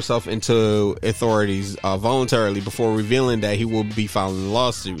turned himself into authorities voluntarily before revealing that he will be filing a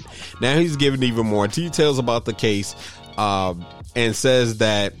lawsuit. Now he's giving even more details about the case, and says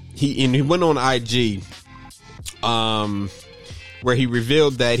that he went on IG, where he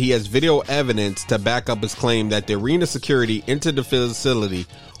revealed that he has video evidence to back up his claim that the arena security entered the facility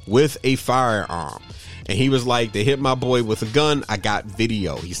with a firearm. And he was like, they hit my boy with a gun. I got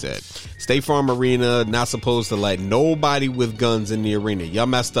video, he said. State Farm Arena not supposed to let nobody with guns in the arena. Y'all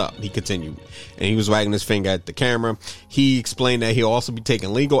messed up, he continued. And he was wagging his finger at the camera. He explained that he'll also be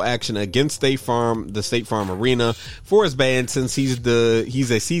taking legal action against the State Farm Arena for his ban, since he's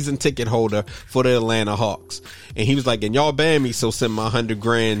a season ticket holder for the Atlanta Hawks. And he was like, and y'all banned me, so send my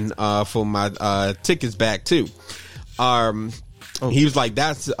 $100,000 for my tickets back too. He was like,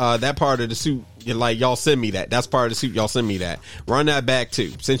 that's that part of the suit. You're like, y'all send me that. That's part of the suit. Y'all send me that. Run that back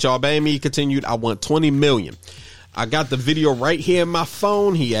too. Since y'all banned me, he continued, I want $20 million. I got the video right here in my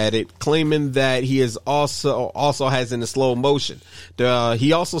phone, he added, claiming that he is also has in the slow motion.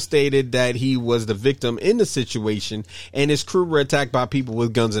 He also stated that he was the victim in the situation and his crew were attacked by people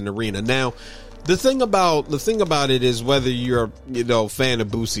with guns in the arena. Now, the thing about it is, whether you're a fan of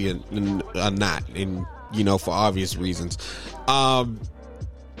Boosie or not, and for obvious reasons,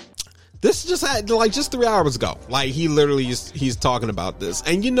 this just had just 3 hours ago. Like, he literally he's talking about this,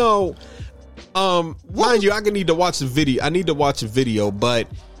 and mind you, I need to watch the video. I need to watch a video, but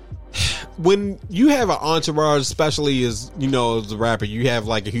when you have an entourage, especially as as a rapper, you have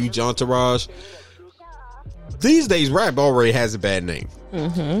like a huge entourage. These days, rap already has a bad name.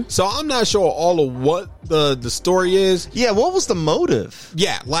 Mm-hmm. So I'm not sure all of what the story is. Yeah, what was the motive?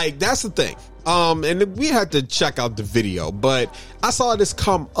 Yeah, like, that's the thing. And we had to check out the video, but I saw this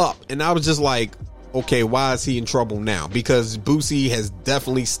come up and I was just like, okay, why is he in trouble now? Because Boosie has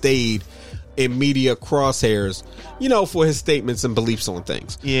definitely stayed in media crosshairs, for his statements and beliefs on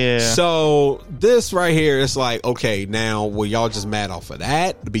things. Yeah. So this right here is like, okay, now were y'all just mad off of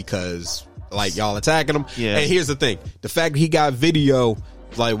that because like y'all attacking him? Yeah. And here's the thing: the fact that he got video,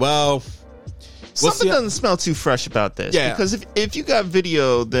 like, well, something doesn't smell too fresh about this. Yeah. Because if you got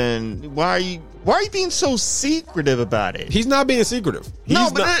video, then why are you being so secretive about it? He's not being secretive.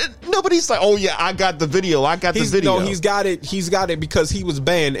 Nobody's like, oh yeah, I got the video. No, he's got it. He's got it because he was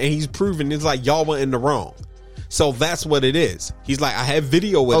banned, and he's proven it's like y'all were in the wrong. So that's what it is. He's like, I have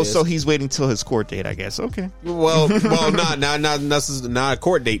video with it. So he's waiting till his court date, I guess. Okay. Well, not a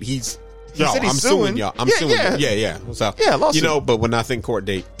court date. He said he's suing y'all. I'm suing you. Yeah. So, lawsuit. But when I think court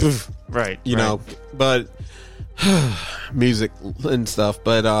date, right. But music and stuff.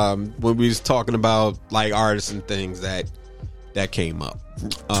 But when we was talking about like artists and things that came up,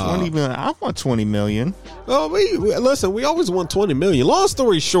 20 million. I want 20 million. Well, we listen. We always want 20 million. Long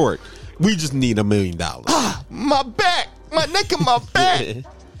story short, we just need $1 million. My back, my neck, and my back.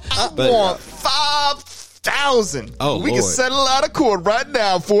 I want 5,000. Oh, we can settle out of court right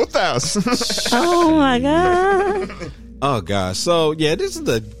now. 4,000. Oh my god. Oh gosh. So yeah, this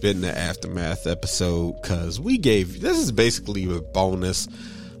has been the Aftermath episode because this is basically a bonus.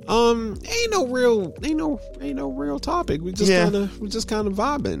 Ain't no real topic. We just kind of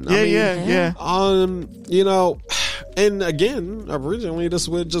vibing. Yeah. And again, originally this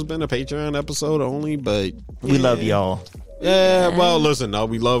would just been a Patreon episode only, but we love y'all. Yeah, well, listen,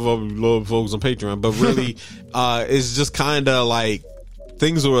 we love folks on Patreon, but really, it's just kind of like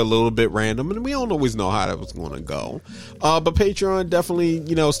things were a little bit random, and we don't always know how that was going to go. But Patreon, definitely,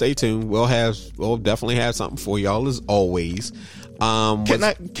 stay tuned. We'll definitely have something for y'all as always. Can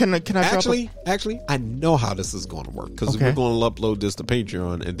I actually, I know how this is going to work because we're going to upload this to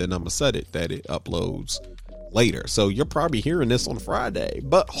Patreon, and then I'm gonna set it that it uploads later. So you're probably hearing this on Friday,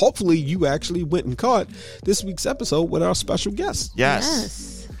 but hopefully you actually went and caught this week's episode with our special guest.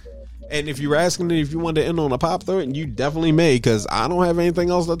 Yes. And if you're asking if you want to end on a pop thread, you definitely may, because I don't have anything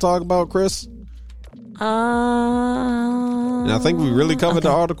else to talk about, Chris. And I think we really covered the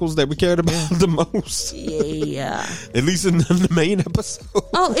articles that we cared about the most. Yeah. At least in the main episode.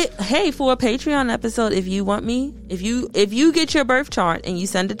 Hey, for a Patreon episode, if you want me, if you get your birth chart and you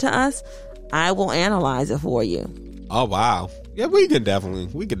send it to us, I will analyze it for you. Oh wow! Yeah, we could definitely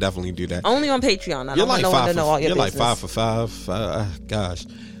do that. Only on Patreon. I don't want no one to know all your business. You're like 5 for 5. Gosh,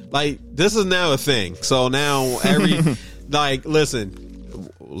 like this is now a thing. So now listen.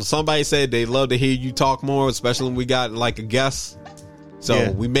 Somebody said they love to hear you talk more, especially when we got like a guest.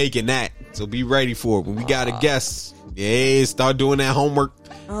 So we making that. So be ready for it. When we got a guest, start doing that homework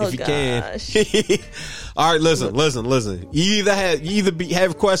if you can. All right, listen. You either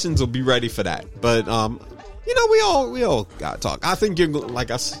have questions or be ready for that. But we all gotta talk. I think you're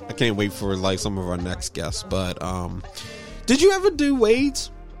like I can't wait for like some of our next guests. But did you ever do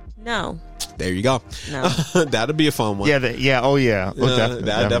Wade's? No. There you go. No. That'll be a fun one. Oh yeah. That'll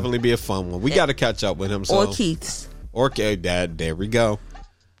definitely be a fun one. We got to catch up with him. Or Keith's. Dad. There we go.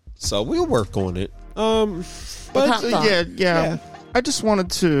 So we'll work on it. But yeah. I just wanted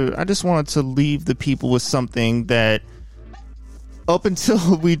to leave the people with something that up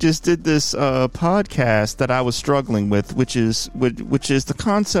until we just did this podcast that I was struggling with, which is the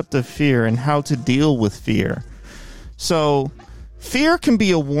concept of fear and how to deal with fear. So fear can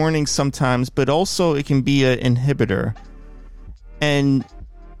be a warning sometimes, but also it can be an inhibitor. And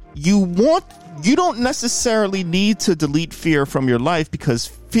you don't necessarily need to delete fear from your life, because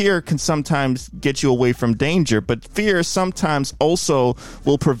fear can sometimes get you away from danger, but fear sometimes also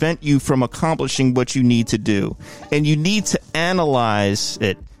will prevent you from accomplishing what you need to do. And you need to analyze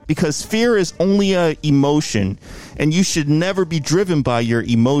it, because fear is only an emotion, and you should never be driven by your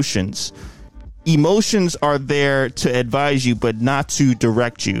emotions. Emotions are there to advise you, but not to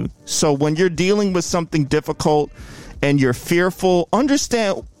direct you. So when you're dealing with something difficult and you're fearful,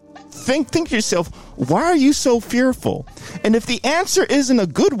 understand, think to yourself, why are you so fearful? And if the answer isn't a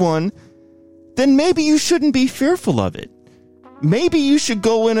good one, then maybe you shouldn't be fearful of it. Maybe you should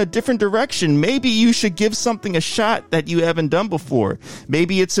go in a different direction. Maybe you should give something a shot that you haven't done before.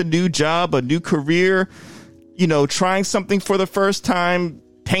 Maybe it's a new job, a new career, trying something for the first time,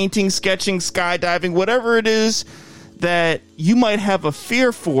 painting, sketching, skydiving, whatever it is that you might have a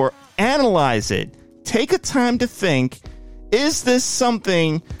fear for. Analyze it. Take a time to think, is this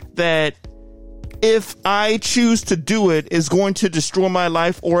something that if I choose to do it is going to destroy my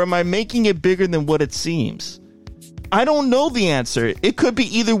life, or am I making it bigger than what it seems? I don't know the answer. It could be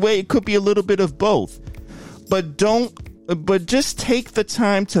either way. It could be a little bit of both. But just take the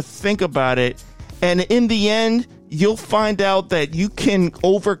time to think about it. And in the end, you'll find out that you can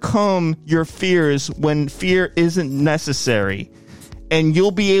overcome your fears when fear isn't necessary. And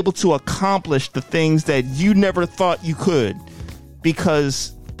you'll be able to accomplish the things that you never thought you could,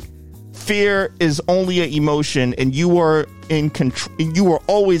 because fear is only an emotion, and you are in control. You are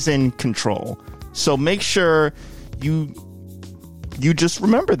always in control. So make sure you just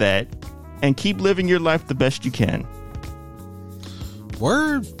remember that and keep living your life the best you can.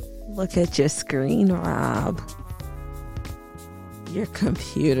 Word. Look at your screen, Rob. Your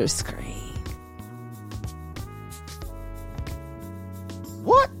computer screen.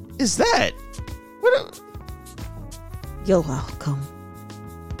 What is that? You're welcome.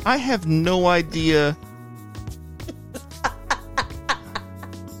 I have no idea.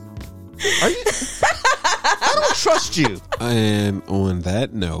 Are you? I don't trust you. And on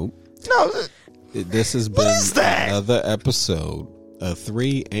that note, no. This has been another episode of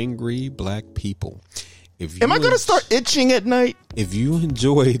 3 Angry Black People. Am I going to start itching at night? If you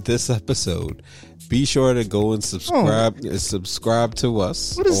enjoyed this episode, be sure to go and subscribe to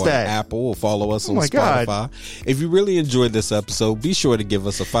us on Apple, or follow us on Spotify. God. If you really enjoyed this episode, be sure to give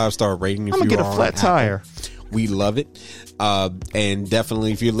us a 5-star rating. I'm going to get a flat tire. We love it. And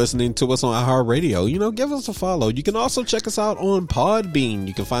definitely, if you're listening to us on iHeartRadio, give us a follow. You can also check us out on Podbean.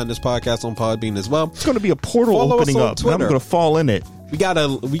 You can find this podcast on Podbean as well. It's going to be a portal opening up. I'm going to fall in it. We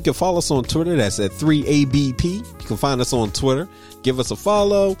can follow us on Twitter. That's at 3ABP. You can find us on Twitter. Give us a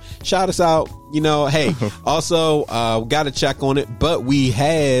follow. Shout us out. Hey, also, we got to check on it, but we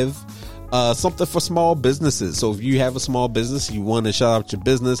have something for small businesses. So if you have a small business, you want to shout out your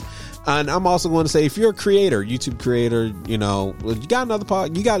business. And I'm also going to say, if you're a creator, YouTube creator, you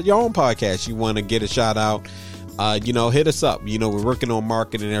got you got your own podcast, you want to get a shout out, hit us up. We're working on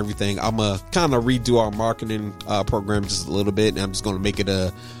marketing and everything. I'm going to kind of redo our marketing program just a little bit. And I'm just going to make it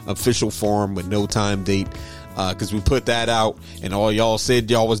a official form with no time date. Because we put that out and all y'all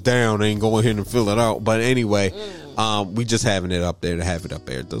said y'all was down. I ain't going ahead and fill it out. But anyway, we just having it up there to have it up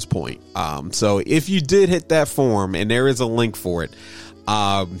there at this point. So if you did hit that form, and there is a link for it,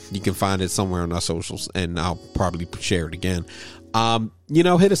 you can find it somewhere on our socials, and I'll probably share it again.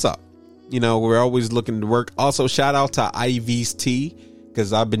 Hit us up. We're always looking to work. Also, shout out to Ivy's Tea,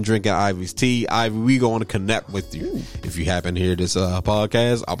 because I've been drinking Ivy's Tea. Ivy, we going to connect with you. Ooh. If you happen to hear this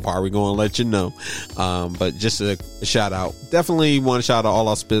podcast, I'm probably going to let you know. But just a shout out. Definitely want to shout out all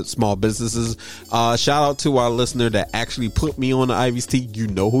our small businesses. Shout out to our listener that actually put me on the Ivy's Tea. You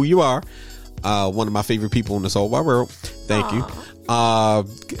know who you are. One of my favorite people in this whole wide world. Thank you. Now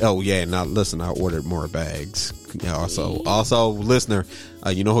listen, I ordered more bags. Also, listener,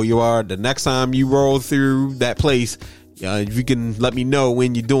 you know who you are. The next time you roll through that place, if you can let me know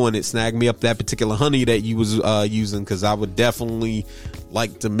when you're doing it, snag me up that particular honey that you was using, because I would definitely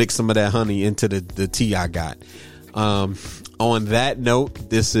like to mix some of that honey into the tea I got. On that note,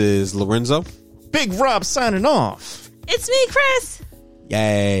 this is Lorenzo. Big Rob signing off. It's me, Chris.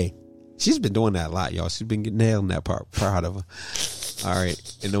 Yay. She's been doing that a lot, y'all. She's been nailing that part. Proud of her. All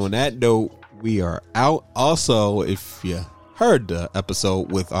right. And on that note, we are out. Also, if you heard the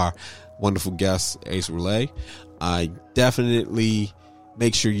episode with our wonderful guest, Ace Relay, I definitely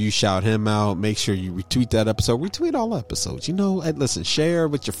make sure you shout him out. Make sure you retweet that episode. Retweet all episodes. You know, and listen, share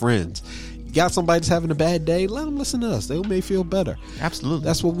with your friends. You got somebody that's having a bad day, let them listen to us. They may feel better. Absolutely.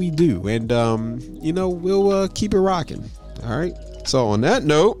 That's what we do. And, you know, we'll keep it rocking. All right. So on that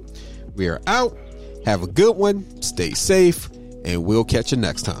note, we are out. Have a good one. Stay safe. And we'll catch you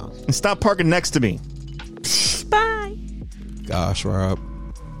next time. And stop parking next to me. Bye. Gosh, Rob.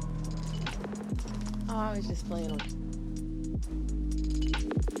 Oh, I was just playing on.